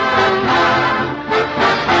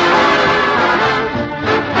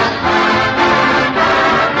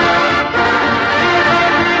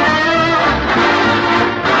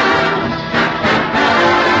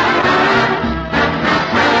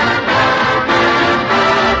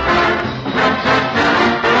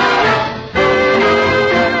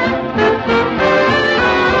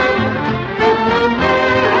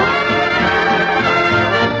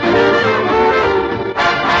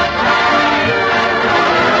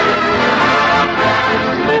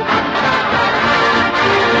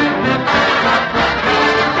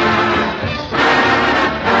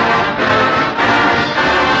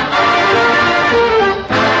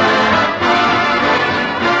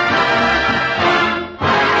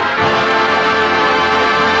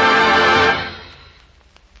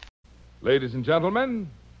 Ladies and gentlemen,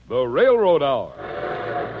 the Railroad Hour.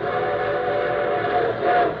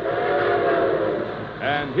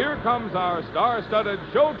 And here comes our star-studded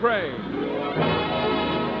show train.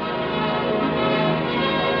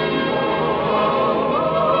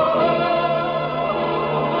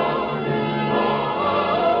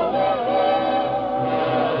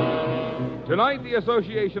 Tonight, the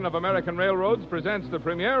Association of American Railroads presents the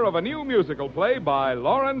premiere of a new musical play by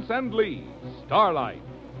Lawrence and Lee, Starlight,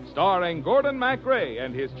 starring Gordon MacRae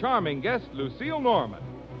and his charming guest, Lucille Norman.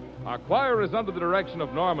 Our choir is under the direction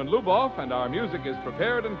of Norman Luboff, and our music is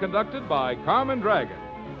prepared and conducted by Carmen Dragon.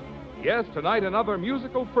 Yes, tonight another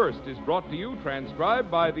musical first is brought to you,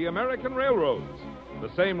 transcribed by the American Railroads,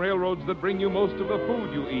 the same railroads that bring you most of the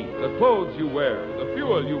food you eat, the clothes you wear, the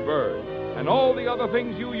fuel you burn, and all the other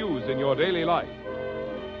things you use in your daily life.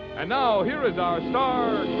 And now, here is our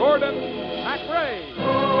star, Gordon MacRae.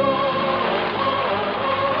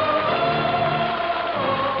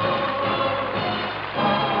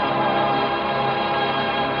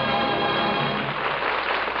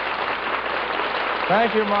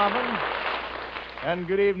 Thank you, Marvin. And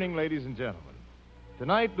good evening, ladies and gentlemen.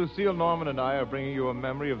 Tonight, Lucille Norman and I are bringing you a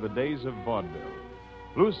memory of the days of vaudeville.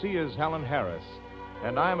 Lucy is Helen Harris,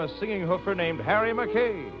 and I'm a singing hoofer named Harry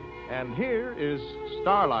McKay. And here is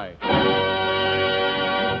Starlight.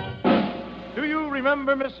 Do you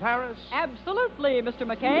remember Miss Harris? Absolutely, Mr.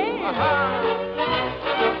 McKay.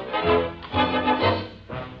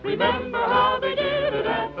 Remember how they did it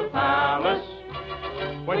at the palace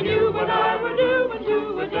when you and I were doing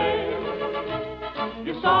two a day.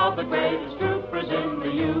 You saw the greatest troopers in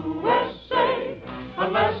the USA,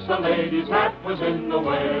 unless a lady's hat was in the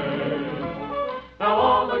way. Now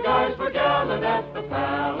all the guys were gallant at the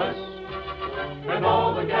palace, and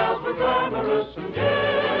all the gals were glamorous and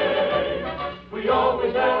gay. We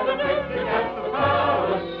always had a picnic at the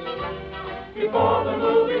palace before the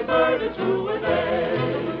movie 32 a day.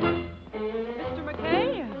 Mr.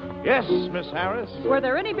 McKay? Yes, Miss Harris? Were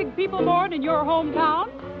there any big people born in your hometown?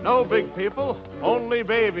 No big people, only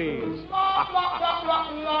babies.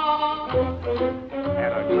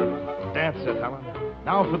 Dance it, Helen.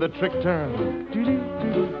 Now for the trick turn.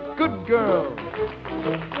 Good girl.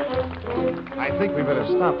 I think we better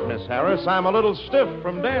stop, Miss Harris. I'm a little stiff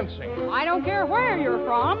from dancing. I don't care where you're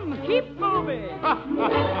from. Keep moving.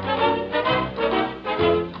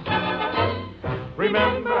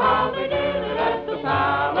 Remember how they did it at the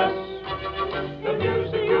palace? The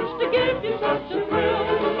music used to give you such a thrill.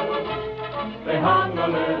 They hung a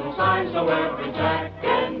little sign so every Jack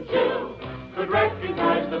and Jill could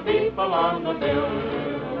recognize the people on the bill.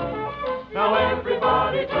 Now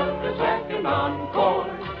everybody took a second encore,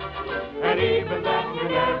 and even then you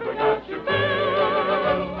never got your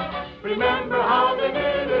fill. Remember how they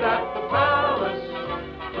did it at the palace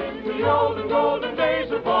in the olden golden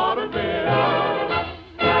days of vaudeville.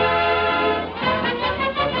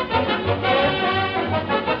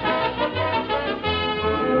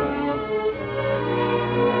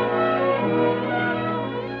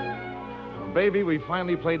 Baby, we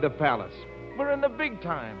finally played the palace. We're in the big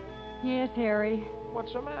time. Yes, Harry.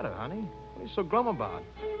 What's the matter, honey? What are you so glum about?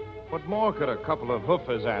 What more could a couple of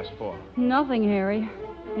hoofers ask for? Nothing, Harry.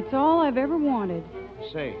 It's all I've ever wanted.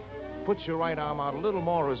 Say, put your right arm out a little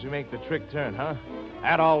more as we make the trick turn, huh?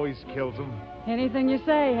 That always kills them. Anything you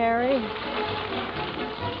say, Harry.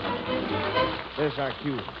 There's our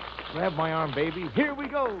cue. Grab my arm, baby. Here we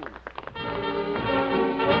go.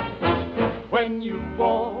 When you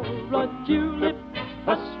wore a tulip,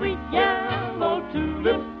 a sweet yellow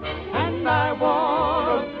tulip, and I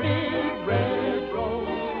wore a big red rose.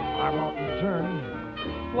 I want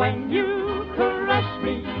return. When you caress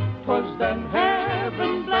me, 'twas then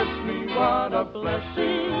heaven bless me. What a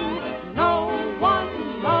blessing no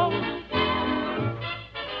one knows.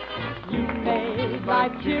 You made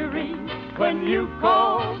life cheery when you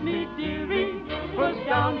called me dearie. 'Twas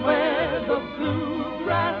down where the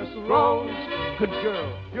bluegrass rose. Good girl.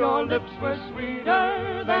 Your lips were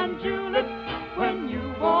sweeter than tulips when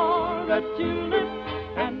you wore the tulip,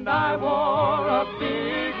 and I wore a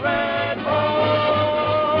big red rose.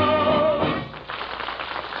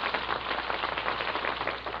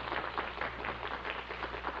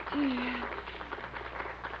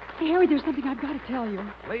 Hey, Harry, there's something I've got to tell you.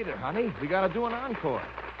 Later, honey. We got to do an encore.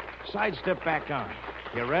 Sidestep back on.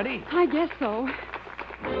 You ready? I guess so.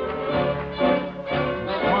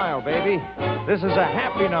 Smile, baby. This is a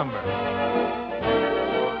happy number.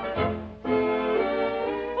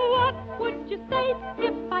 What would you say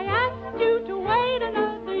if I asked you to wait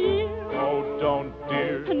another year? Oh, don't,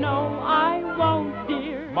 dear. No, I won't,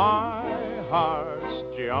 dear. My heart's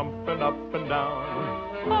jumping up and down.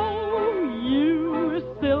 Oh, you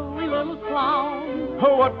silly little clown.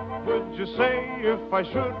 What would you say if I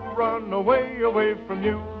should run away from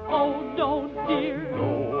you? Oh, don't, dear.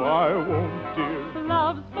 No, I won't, dear.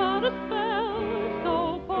 Love's but a spell, so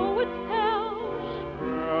poets tell.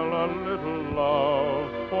 Spell a little love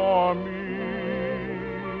for me.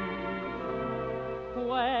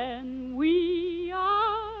 When we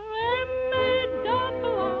are M-A-R-R-I-E-D-H-A-P-P,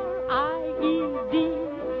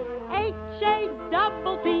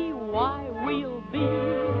 why we'll be.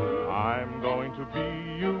 I'm going to be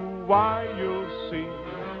you, why you'll see.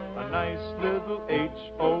 A nice little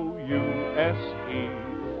H-O-U-S-E.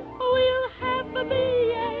 We'll have a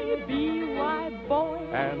B-A-B-Y boy.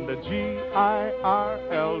 And a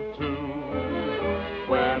G-I-R-L too.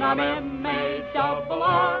 When I'm M-A-R-R-I-E-D-2-Y-O-U.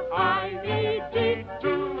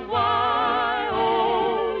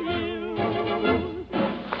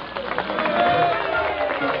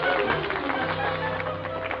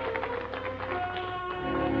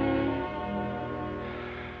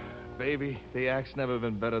 Baby, the act's never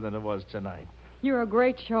been better than it was tonight. You're a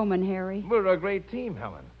great showman, Harry. We're a great team,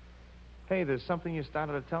 Helen. Hey, there's something you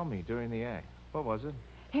started to tell me during the act. What was it?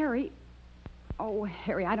 Harry. Oh,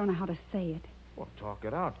 Harry, I don't know how to say it. Well, talk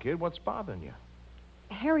it out, kid. What's bothering you?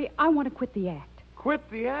 Harry, I want to quit the act. Quit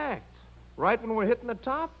the act? Right when we're hitting the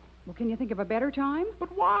top? Well, can you think of a better time?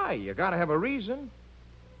 But why? You gotta have a reason.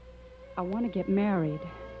 I want to get married.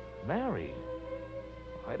 Married?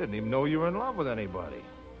 I didn't even know you were in love with anybody.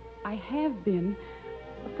 I have been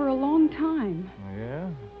for a long time. Yeah?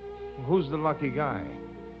 Who's the lucky guy?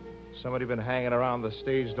 Somebody been hanging around the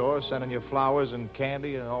stage door, sending you flowers and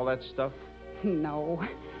candy and all that stuff? No.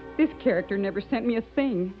 This character never sent me a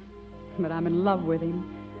thing. But I'm in love with him.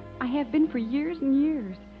 I have been for years and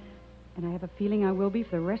years. And I have a feeling I will be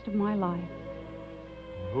for the rest of my life.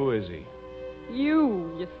 Who is he?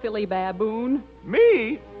 You silly baboon.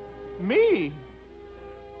 Me? Me?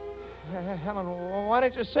 Helen, why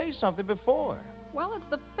didn't you say something before? Well, it's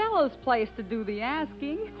the fellow's place to do the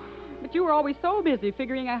asking. But you were always so busy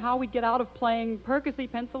figuring out how we'd get out of playing Percy,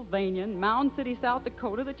 Pennsylvania, and Mound City, South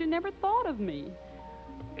Dakota, that you never thought of me.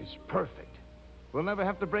 It's perfect. We'll never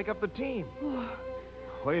have to break up the team.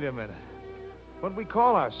 Wait a minute. What'd we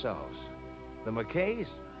call ourselves? The McKays?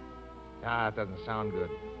 Ah, it doesn't sound good.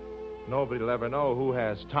 Nobody'll ever know who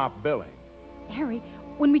has top billing. Harry,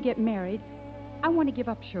 when we get married, I want to give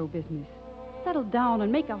up show business. Settle down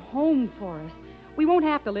and make a home for us. We won't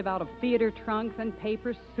have to live out of theater trunks and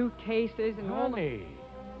paper suitcases and all. Honey,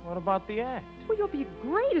 what about the act? Well, you'll be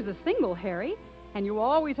great as a single, Harry. And you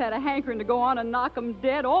always had a hankering to go on and knock 'em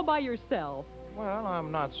dead all by yourself. Well,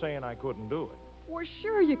 I'm not saying I couldn't do it. Well,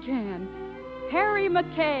 sure you can. Harry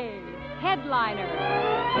McKay, headliner.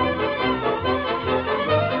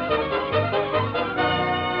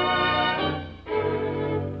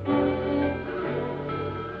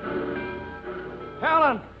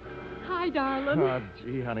 Helen! Hi, darling. Oh,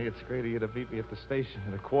 gee, honey, it's great of you to meet me at the station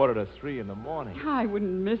at 2:45 in the morning. I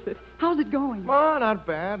wouldn't miss it. How's it going? Oh, not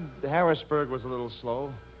bad. Harrisburg was a little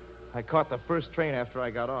slow. I caught the first train after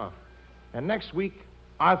I got off. And next week,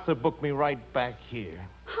 Arthur booked me right back here.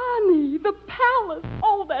 Honey, the palace.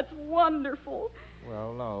 Oh, that's wonderful.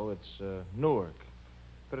 Well, no, it's Newark.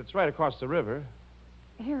 But it's right across the river.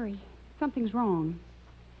 Harry, something's wrong.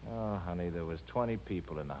 Oh, honey, there was 20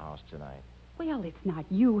 people in the house tonight. Well, it's not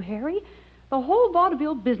you, Harry. The whole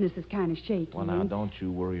vaudeville business is kind of shaky. Well, now, don't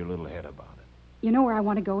you worry your little head about it. You know where I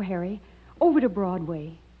want to go, Harry? Over to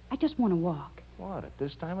Broadway. I just want to walk. What, at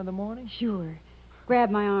this time of the morning? Sure.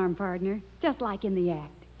 Grab my arm, partner, just like in the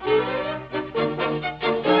act.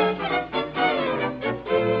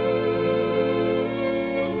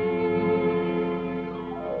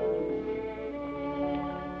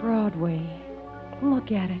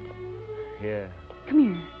 look at it. Yeah. Come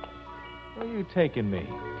here. Where are you taking me?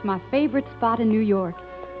 It's my favorite spot in New York.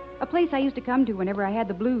 A place I used to come to whenever I had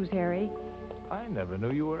the blues, Harry. I never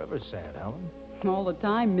knew you were ever sad, Helen. All the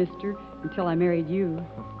time, mister, until I married you.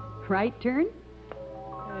 Right turn?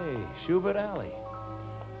 Hey, Schubert Alley.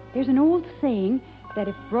 There's an old saying that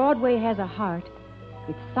if Broadway has a heart,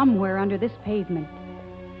 it's somewhere under this pavement.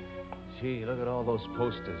 Gee, look at all those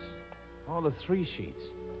posters. All the 3 sheets.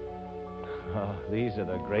 Oh, these are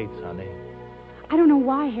the greats, honey. I don't know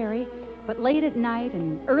why, Harry, but late at night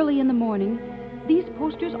and early in the morning, these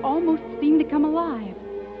posters almost seem to come alive.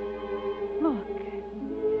 Look.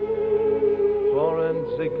 Florence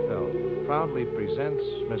Ziegfeld proudly presents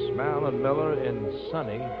Miss Marilyn Miller in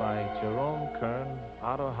Sunny by Jerome Kern,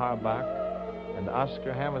 Otto Harbach, and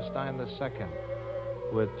Oscar Hammerstein II,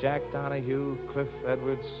 with Jack Donahue, Cliff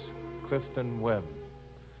Edwards, Clifton Webb.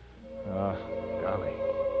 Oh, golly.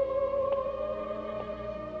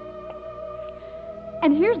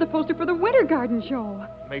 And here's the poster for the Winter Garden Show.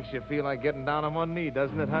 Makes you feel like getting down on one knee,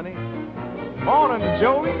 doesn't it, honey? Morning,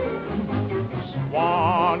 Joey.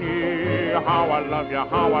 Swanee, how I love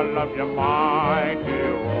you, my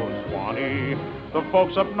hero Swanee. The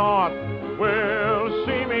folks up north will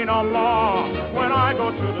see me no more when I go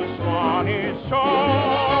to the Swanee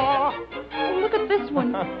shore. Oh, look at this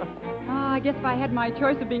one. I guess if I had my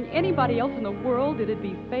choice of being anybody else in the world, it'd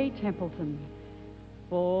be Faye Templeton.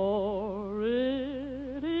 For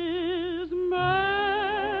it is Mary,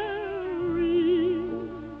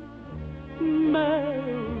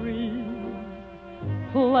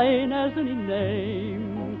 plain as any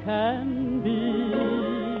name can be.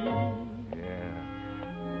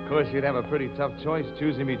 Yeah. Of course, you'd have a pretty tough choice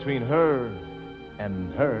choosing between her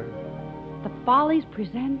and her. The Follies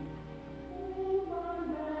present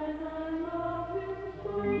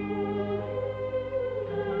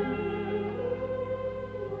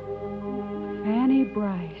Fanny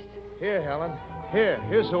Bryce. Here, Helen.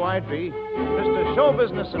 Here's who I'd be. Mr. Show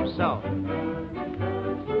Business himself.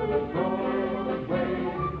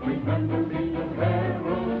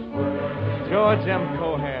 George M.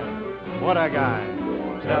 Cohan. What a guy.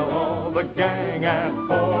 Tell all the gang at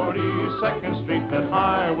 42nd Street that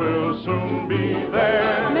I will soon be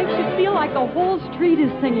there. Makes you feel like the whole street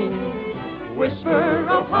is singing. Whisper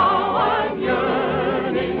of how I'm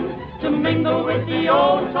yearning to mingle with the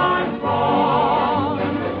old-time throng.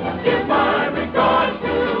 Give my regards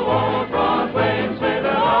to old Broadway and say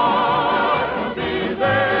that I'll be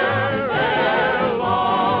there ere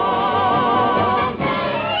long.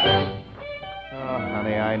 Oh,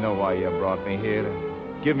 honey, I know why you brought me here.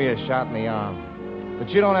 Give me a shot in the arm. But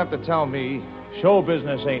you don't have to tell me. Show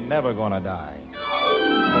business ain't never gonna die.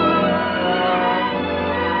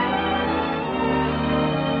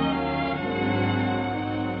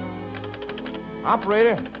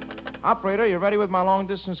 Operator, you ready with my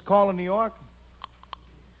long-distance call in New York?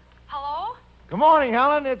 Hello? Good morning,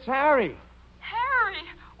 Helen. It's Harry. Harry,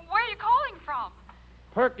 where are you calling from?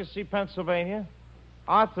 Percy, Pennsylvania.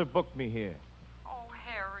 Arthur booked me here. Oh,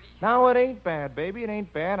 Harry. Now, it ain't bad, baby. It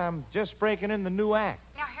ain't bad. I'm just breaking in the new act.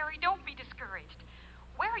 Now, Harry, don't be discouraged.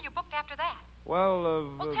 Where are you booked after that?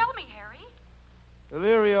 Well, tell me, Harry.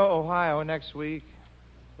 Elyria, Ohio next week.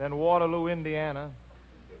 Then Waterloo, Indiana.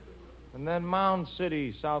 And then Mound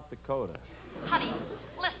City, South Dakota. Honey,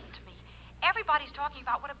 listen to me. Everybody's talking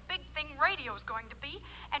about what a big thing radio's going to be,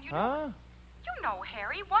 and you know... You know,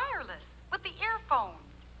 Harry, wireless, with the earphones.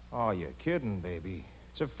 Oh, you're kidding, baby.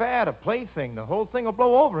 It's a fad, a plaything. The whole thing will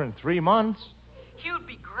blow over in 3 months. You'd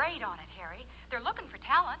be great on it, Harry. They're looking for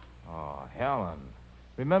talent. Oh, Helen.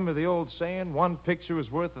 Remember the old saying, one picture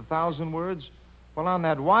is worth 1,000 words? Well, on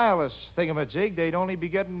that wireless thingamajig, they'd only be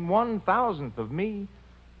getting 1,000th of me.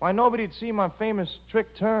 Why, nobody'd see my famous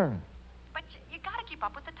trick turn. But you gotta keep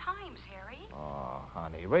up with the times, Harry. Oh,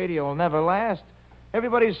 honey, radio will never last.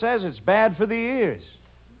 Everybody says it's bad for the ears.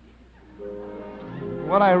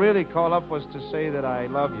 What I really called up was to say that I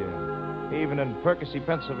love you. Even in Percy,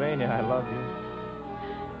 Pennsylvania, I love you.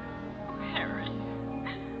 Harry.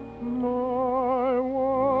 My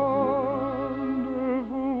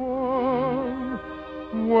wonderful one,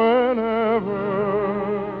 whenever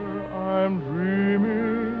I'm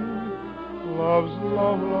dreaming, love's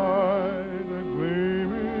love light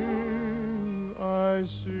gleaming, I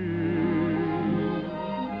see.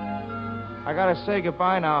 I gotta say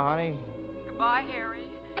goodbye now, honey. Goodbye, Harry.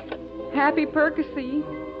 Happy Percy.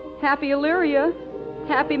 Happy Elyria.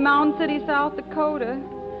 Happy Mound City, South Dakota.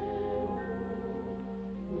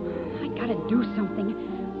 I gotta do something.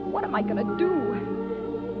 What am I gonna do?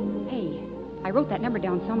 Hey, I wrote that number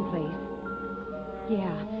down someplace.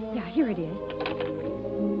 Yeah, here it is.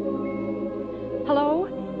 Hello?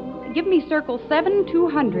 Give me circle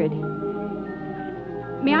 7200.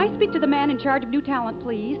 May I speak to the man in charge of new talent,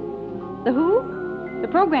 please? The who? The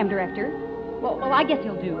program director? Well, I guess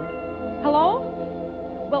he'll do.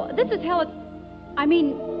 Hello? Well, this is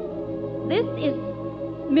this is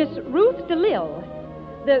Miss Ruth DeLille.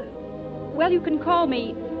 Well, you can call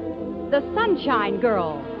me the Sunshine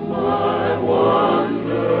Girl. My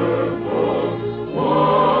wonderful,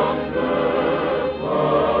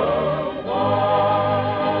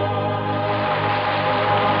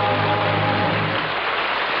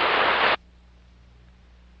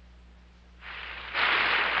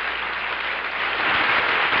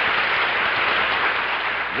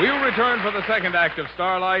 We'll return for the second act of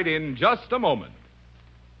Starlight in just a moment.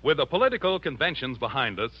 With the political conventions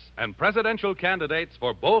behind us and presidential candidates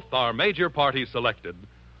for both our major parties selected,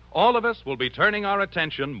 all of us will be turning our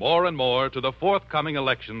attention more and more to the forthcoming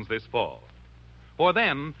elections this fall. For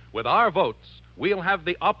then, with our votes, we'll have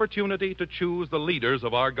the opportunity to choose the leaders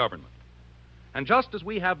of our government. And just as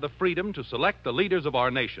we have the freedom to select the leaders of our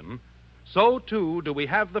nation, so too do we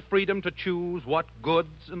have the freedom to choose what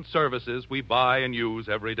goods and services we buy and use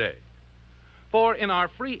every day. For in our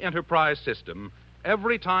free enterprise system,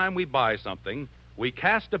 every time we buy something, we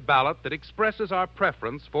cast a ballot that expresses our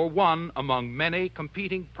preference for one among many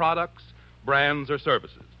competing products, brands, or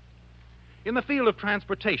services. In the field of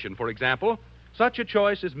transportation, for example, such a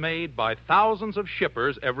choice is made by thousands of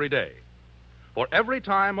shippers every day. For every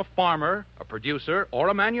time a farmer, a producer, or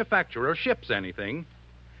a manufacturer ships anything,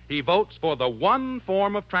 he votes for the one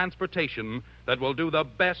form of transportation that will do the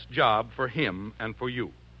best job for him and for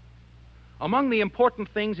you. Among the important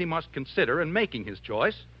things he must consider in making his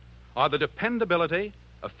choice are the dependability,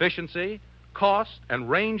 efficiency, cost, and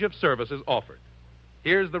range of services offered.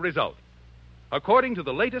 Here's the result. According to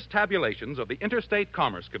the latest tabulations of the Interstate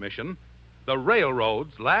Commerce Commission, the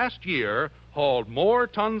railroads last year hauled more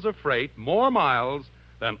tons of freight, more miles,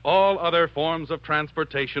 than all other forms of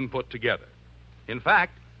transportation put together. In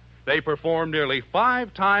fact, they performed nearly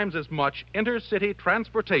 5 times as much intercity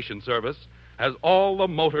transportation service as all the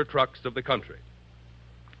motor trucks of the country.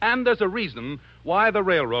 And there's a reason why the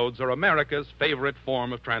railroads are America's favorite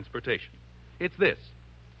form of transportation. It's this.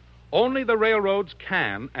 Only the railroads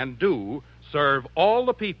can and do serve all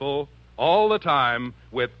the people, all the time,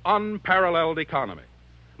 with unparalleled economy,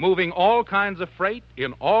 moving all kinds of freight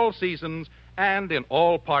in all seasons and in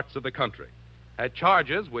all parts of the country, at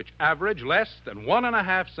charges which average less than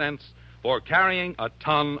 1.5 cents for carrying a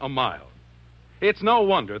ton a mile. It's no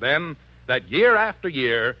wonder, then, that year after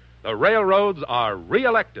year, the railroads are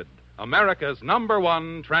re-elected America's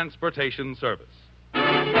 #1 transportation service.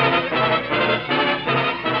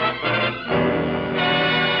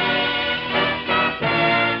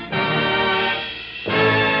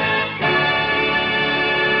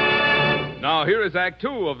 Now, here is Act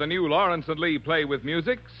 2 of the new Lawrence and Lee play with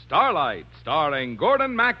music, Starlight, starring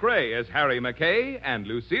Gordon MacRae as Harry McKay and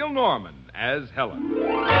Lucille Norman as Helen.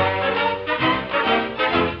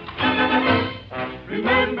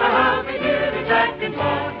 Remember how we did it back in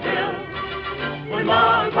Vaudeville, when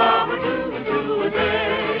Ma and Pa were doing a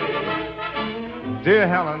day. Dear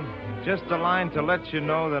Helen, just a line to let you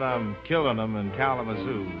know that I'm killing them in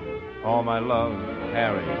Kalamazoo. All my love,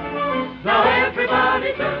 Harry. Now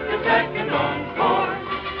everybody took a second encore,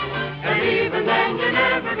 and even then you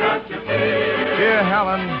never got your fill. Dear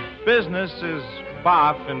Helen, business is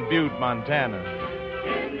boff in Butte, Montana.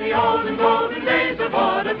 In the olden golden days of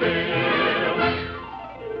vaudeville.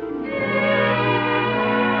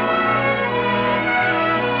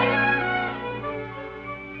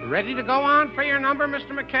 Ready to go on for your number,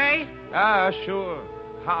 Mr. McKay? Sure.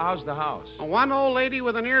 How's the house? One old lady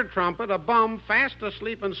with an ear trumpet, a bum fast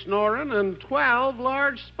asleep and snoring, and 12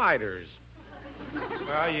 large spiders.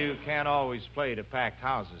 Well, you can't always play to packed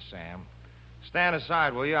houses, Sam. Stand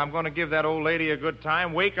aside, will you? I'm going to give that old lady a good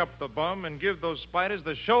time, wake up the bum, and give those spiders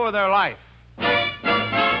the show of their life.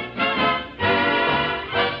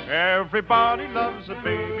 Everybody loves a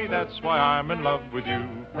baby, that's why I'm in love with you.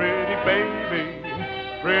 Pretty baby,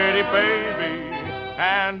 pretty baby.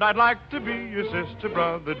 And I'd like to be your sister,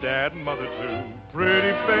 brother, dad, and mother, too.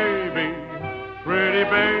 Pretty baby,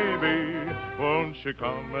 won't you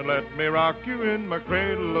come and let me rock you in my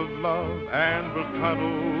cradle of love, and we'll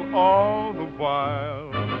cuddle all the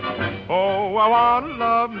while. Oh, I want a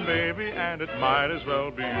loving baby, and it might as well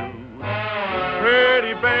be you.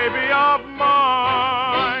 Pretty baby of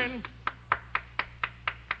mine.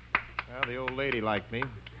 Well, the old lady liked me.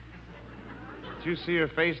 Did you see her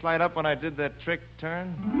face light up when I did that trick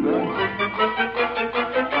turn?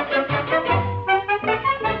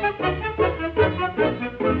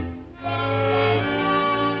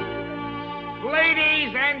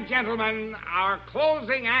 gentlemen, our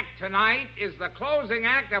closing act tonight is the closing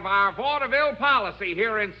act of our vaudeville policy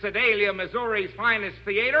here in Sedalia, Missouri's finest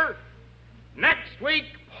theater. Next week,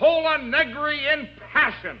 Pola Negri in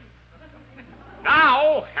Passion.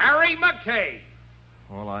 Now, Harry McKay.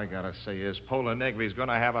 All I gotta say is Pola Negri's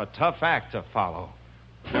gonna have a tough act to follow.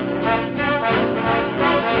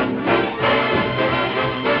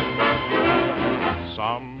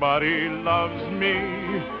 Somebody loves me,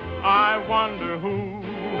 I wonder who.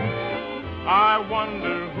 I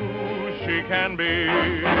wonder who she can be.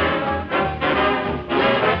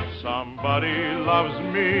 Somebody loves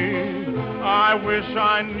me, I wish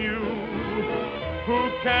I knew.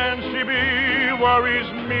 Who can she be?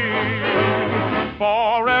 Worries me.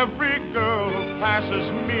 For every girl who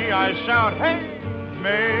passes me, I shout, hey,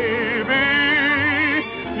 maybe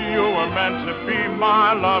you were meant to be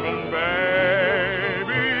my loving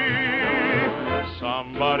baby.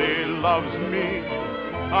 Somebody loves me,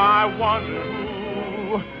 I wonder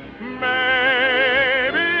who.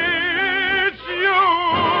 Maybe it's you.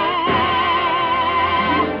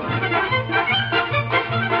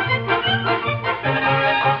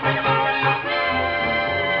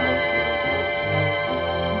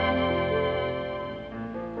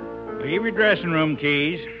 Leave your dressing room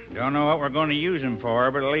keys. Don't know what we're going to use them for,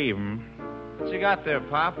 but leave them. What you got there,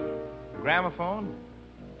 Pop? A gramophone?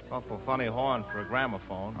 Awful funny horn for a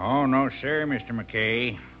gramophone. Oh, no, sir, Mr.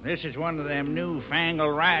 McKay. This is one of them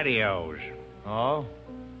newfangled radios. Oh?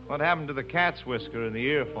 What happened to the cat's whisker and the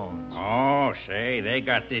earphones? Oh, say, they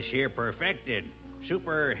got this here perfected.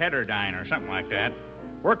 Super heterodyne or something like that.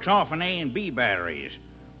 Works off an A and B batteries.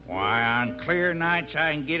 Why, on clear nights,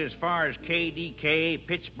 I can get as far as KDK,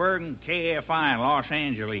 Pittsburgh, and KFI in Los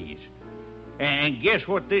Angeles. And guess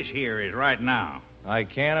what this here is right now? I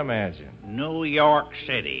can't imagine. New York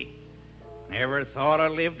City. Never thought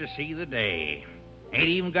I'd live to see the day. Ain't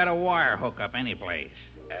even got a wire hookup anyplace.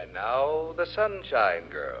 And now, the Sunshine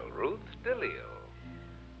Girl, Ruth DeLille.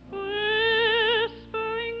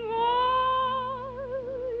 Whispering while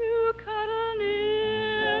you cuddle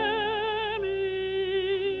near me,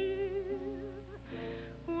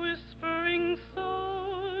 whispering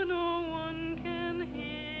so no one can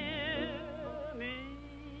hear me.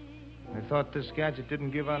 I thought this gadget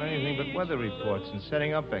didn't give out anything but weather reports and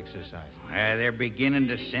setting up exercises. They're beginning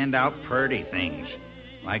to send out purty things.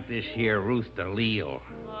 Like this here Ruth DeLille.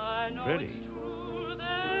 Pretty.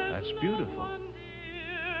 That's beautiful.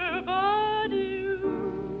 But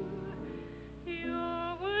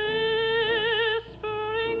you're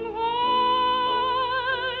whispering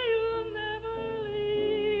why you'll never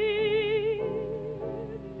leave me.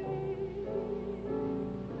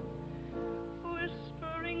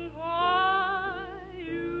 Whispering why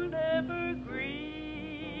you never grieve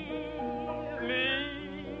me.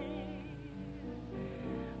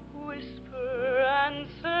 Whisper and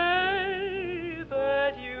say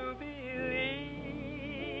that you believe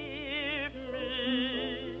me.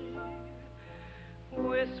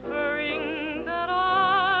 Whispering that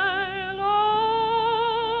I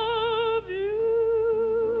love you.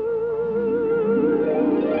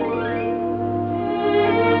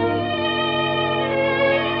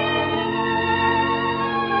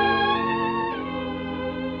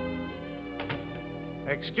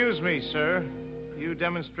 Excuse me, sir. You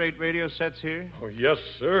demonstrate radio sets here? Oh, yes,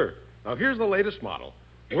 sir. Now, here's the latest model.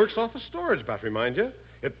 Works off a storage battery, mind you.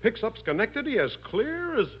 It picks up Schenectady as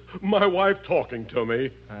clear as my wife talking to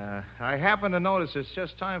me. I happen to notice it's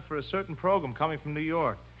just time for a certain program coming from New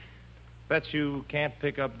York. Bet you can't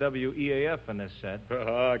pick up WEAF in this set.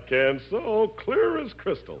 I can so. Clear as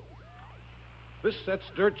crystal. This set's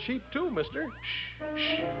dirt cheap, too, mister.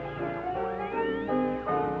 Shh.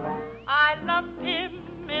 I love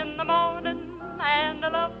him in the morning and I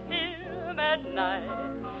love him at night.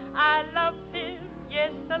 I love him,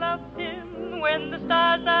 yes, I love him when the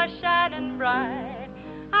stars are shining bright.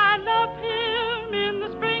 I love him in the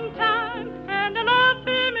springtime and I love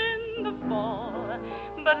him in the fall.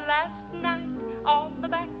 But last night on the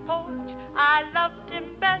back porch, I loved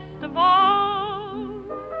him best of all.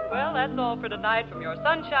 Well, that's all for tonight from your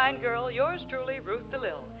Sunshine Girl, yours truly, Ruth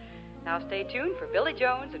DeLille. Now stay tuned for Billy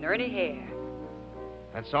Jones and Ernie Hare.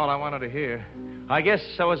 That's all I wanted to hear. I guess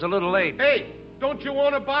I was a little late. Hey, don't you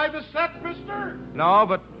want to buy the set, mister? No,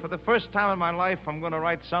 but for the first time in my life, I'm going to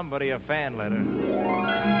write somebody a fan letter.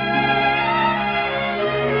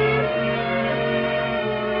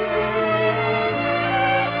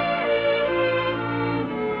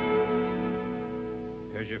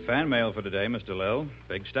 Here's your fan mail for today, Miss DeLille.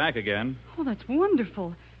 Big stack again. Oh, that's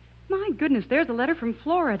wonderful. My goodness, there's a letter from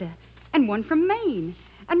Florida, and one from Maine,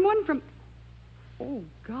 and one from... Oh,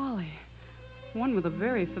 golly. one with a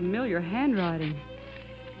very familiar handwriting.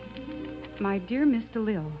 My dear Miss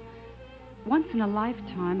DeLille, once in a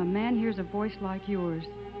lifetime, a man hears a voice like yours.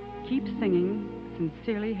 Keep singing.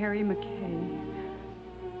 Sincerely, Harry McKay.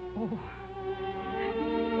 Oh.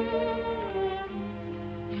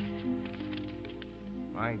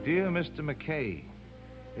 My dear Mr. McKay,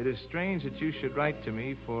 it is strange that you should write to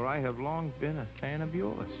me, for I have long been a fan of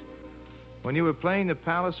yours. When you were playing the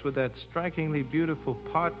Palace with that strikingly beautiful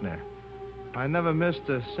partner, I never missed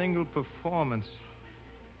a single performance.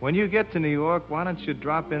 When you get to New York, why don't you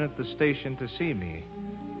drop in at the station to see me?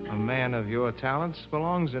 A man of your talents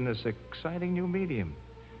belongs in this exciting new medium.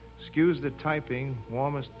 Excuse the typing.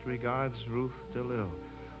 Warmest regards, Ruth DeLille.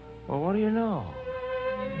 Well, what do you know?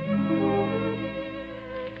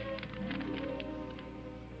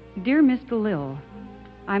 Dear Miss DeLille,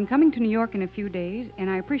 I'm coming to New York in a few days, and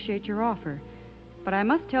I appreciate your offer. But I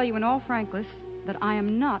must tell you in all frankness that I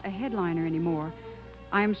am not a headliner anymore.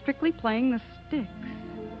 I am strictly playing the sticks.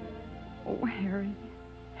 Oh, Harry.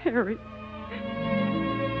 Harry.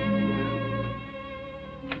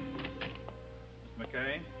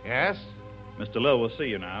 McKay? Yes? Miss DeLille will see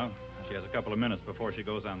you now. She has a couple of minutes before she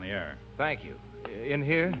goes on the air. Thank you. In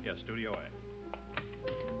here? Yes, Studio A.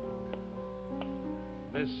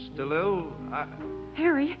 Miss DeLille,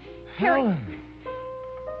 Harry. Helen.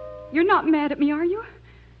 You're not mad at me, are you?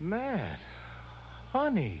 Mad?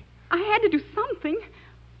 Honey. I had to do something.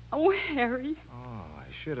 Oh, Harry. Oh, I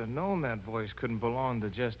should have known that voice couldn't belong to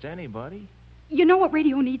just anybody. You know what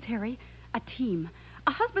radio needs, Harry? A team.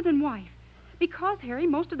 A husband and wife. Because, Harry,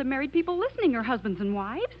 most of the married people listening are husbands and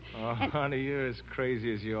wives. Oh, honey, you're as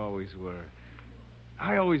crazy as you always were.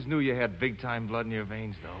 I always knew you had big-time blood in your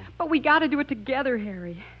veins, though. But we got to do it together,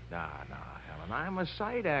 Harry. Nah, Helen. I'm a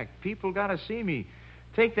sight act. People got to see me.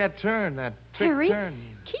 Take that turn, that trick Harry,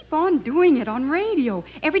 turn. keep on doing it on radio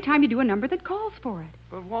every time you do a number that calls for it.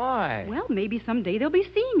 But why? Well, maybe someday they'll be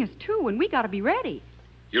seeing us, too, and we got to be ready.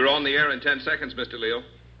 You're on the air in 10 seconds, Mr. Leo.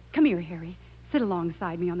 Come here, Harry. Sit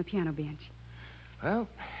alongside me on the piano bench. Well,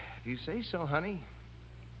 if you say so, honey.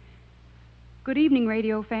 Good evening,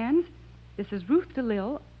 radio fans. This is Ruth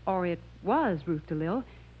DeLille, or it was Ruth DeLille,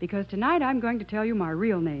 because tonight I'm going to tell you my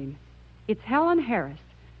real name. It's Helen Harris,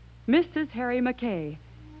 Mrs. Harry McKay,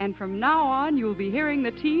 and from now on you'll be hearing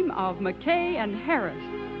the team of McKay and Harris.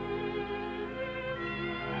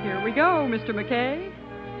 Here we go, Mr. McKay.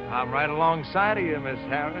 I'm right alongside of you, Miss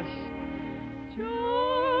Harris.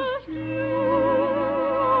 Just you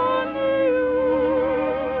and you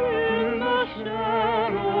in the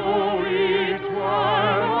shadowy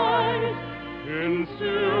twilight, in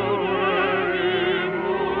silvery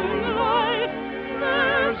moonlight,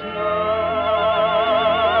 there's none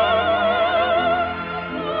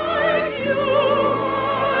like you.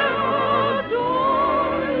 I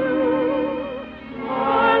adore you.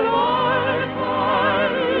 My life I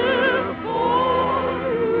live for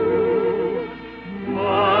you.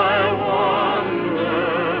 My wonderful,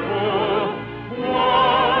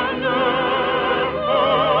 wonderful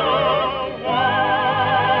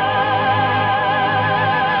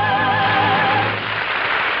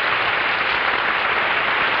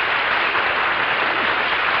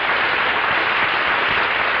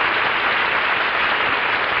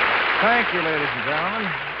Thank you, ladies and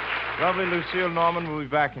gentlemen. Lovely Lucille Norman will be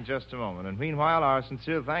back in just a moment. And meanwhile, our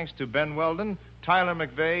sincere thanks to Ben Weldon, Tyler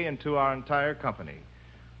McVeigh, and to our entire company.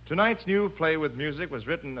 Tonight's new Play with Music was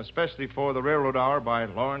written especially for the Railroad Hour by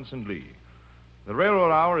Lawrence and Lee. The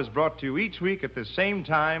Railroad Hour is brought to you each week at the same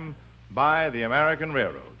time by the American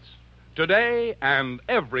Railroads. Today and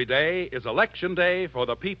every day is election day for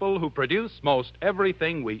the people who produce most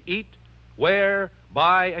everything we eat, wear,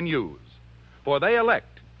 buy, and use. For they elect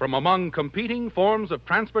from among competing forms of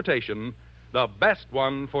transportation the best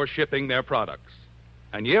one for shipping their products.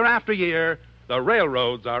 And year after year, the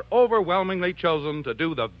railroads are overwhelmingly chosen to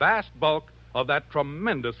do the vast bulk of that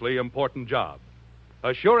tremendously important job,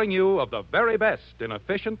 assuring you of the very best in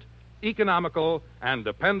efficient, economical, and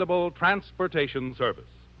dependable transportation service.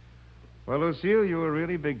 Well, Lucille, you were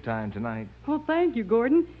really big time tonight. Well, thank you,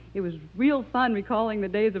 Gordon. It was real fun recalling the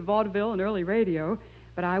days of vaudeville and early radio.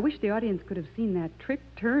 But I wish the audience could have seen that trick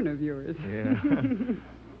turn of yours. Yeah.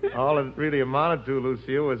 All it really amounted to,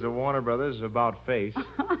 Lucille, was a Warner Brothers about face.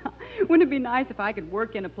 Wouldn't it be nice if I could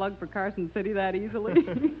work in a plug for Carson City that easily?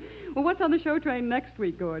 Well, what's on the show train next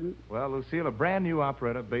week, Gordon? Well, Lucille, a brand new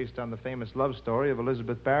operetta based on the famous love story of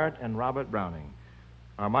Elizabeth Barrett and Robert Browning.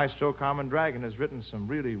 Our maestro, Carmen Dragon, has written some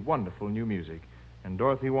really wonderful new music, and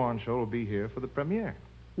Dorothy Warrenshaw will be here for the premiere.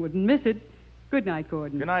 Wouldn't miss it. Good night,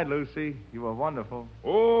 Gordon. Good night, Lucy. You were wonderful.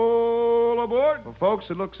 All aboard. Well, folks,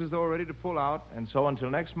 it looks as though we're ready to pull out. And so until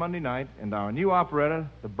next Monday night, and our new operetta,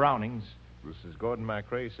 The Brownings, this is Gordon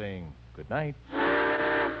MacRae saying good night.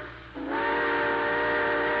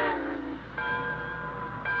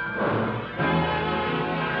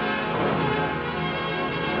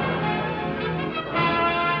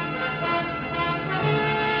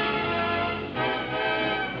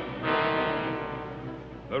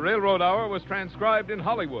 The Railroad Hour was transcribed in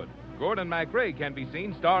Hollywood. Gordon MacRae can be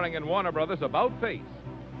seen starring in Warner Brothers' About Face.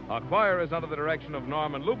 Our choir is under the direction of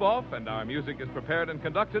Norman Luboff, and our music is prepared and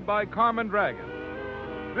conducted by Carmen Dragon.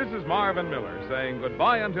 This is Marvin Miller saying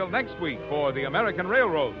goodbye until next week for the American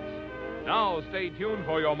Railroads. Now stay tuned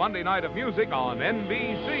for your Monday night of music on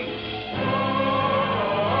NBC.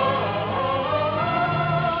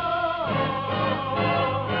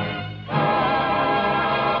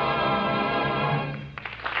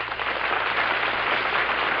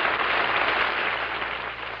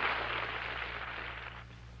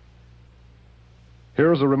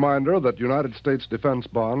 Here's a reminder that United States defense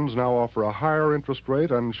bonds now offer a higher interest rate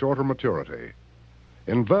and shorter maturity.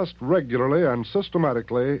 Invest regularly and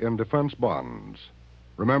systematically in defense bonds.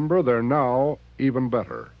 Remember, they're now even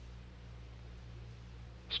better.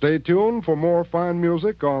 Stay tuned for more fine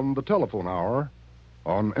music on the Telephone Hour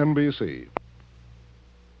on NBC.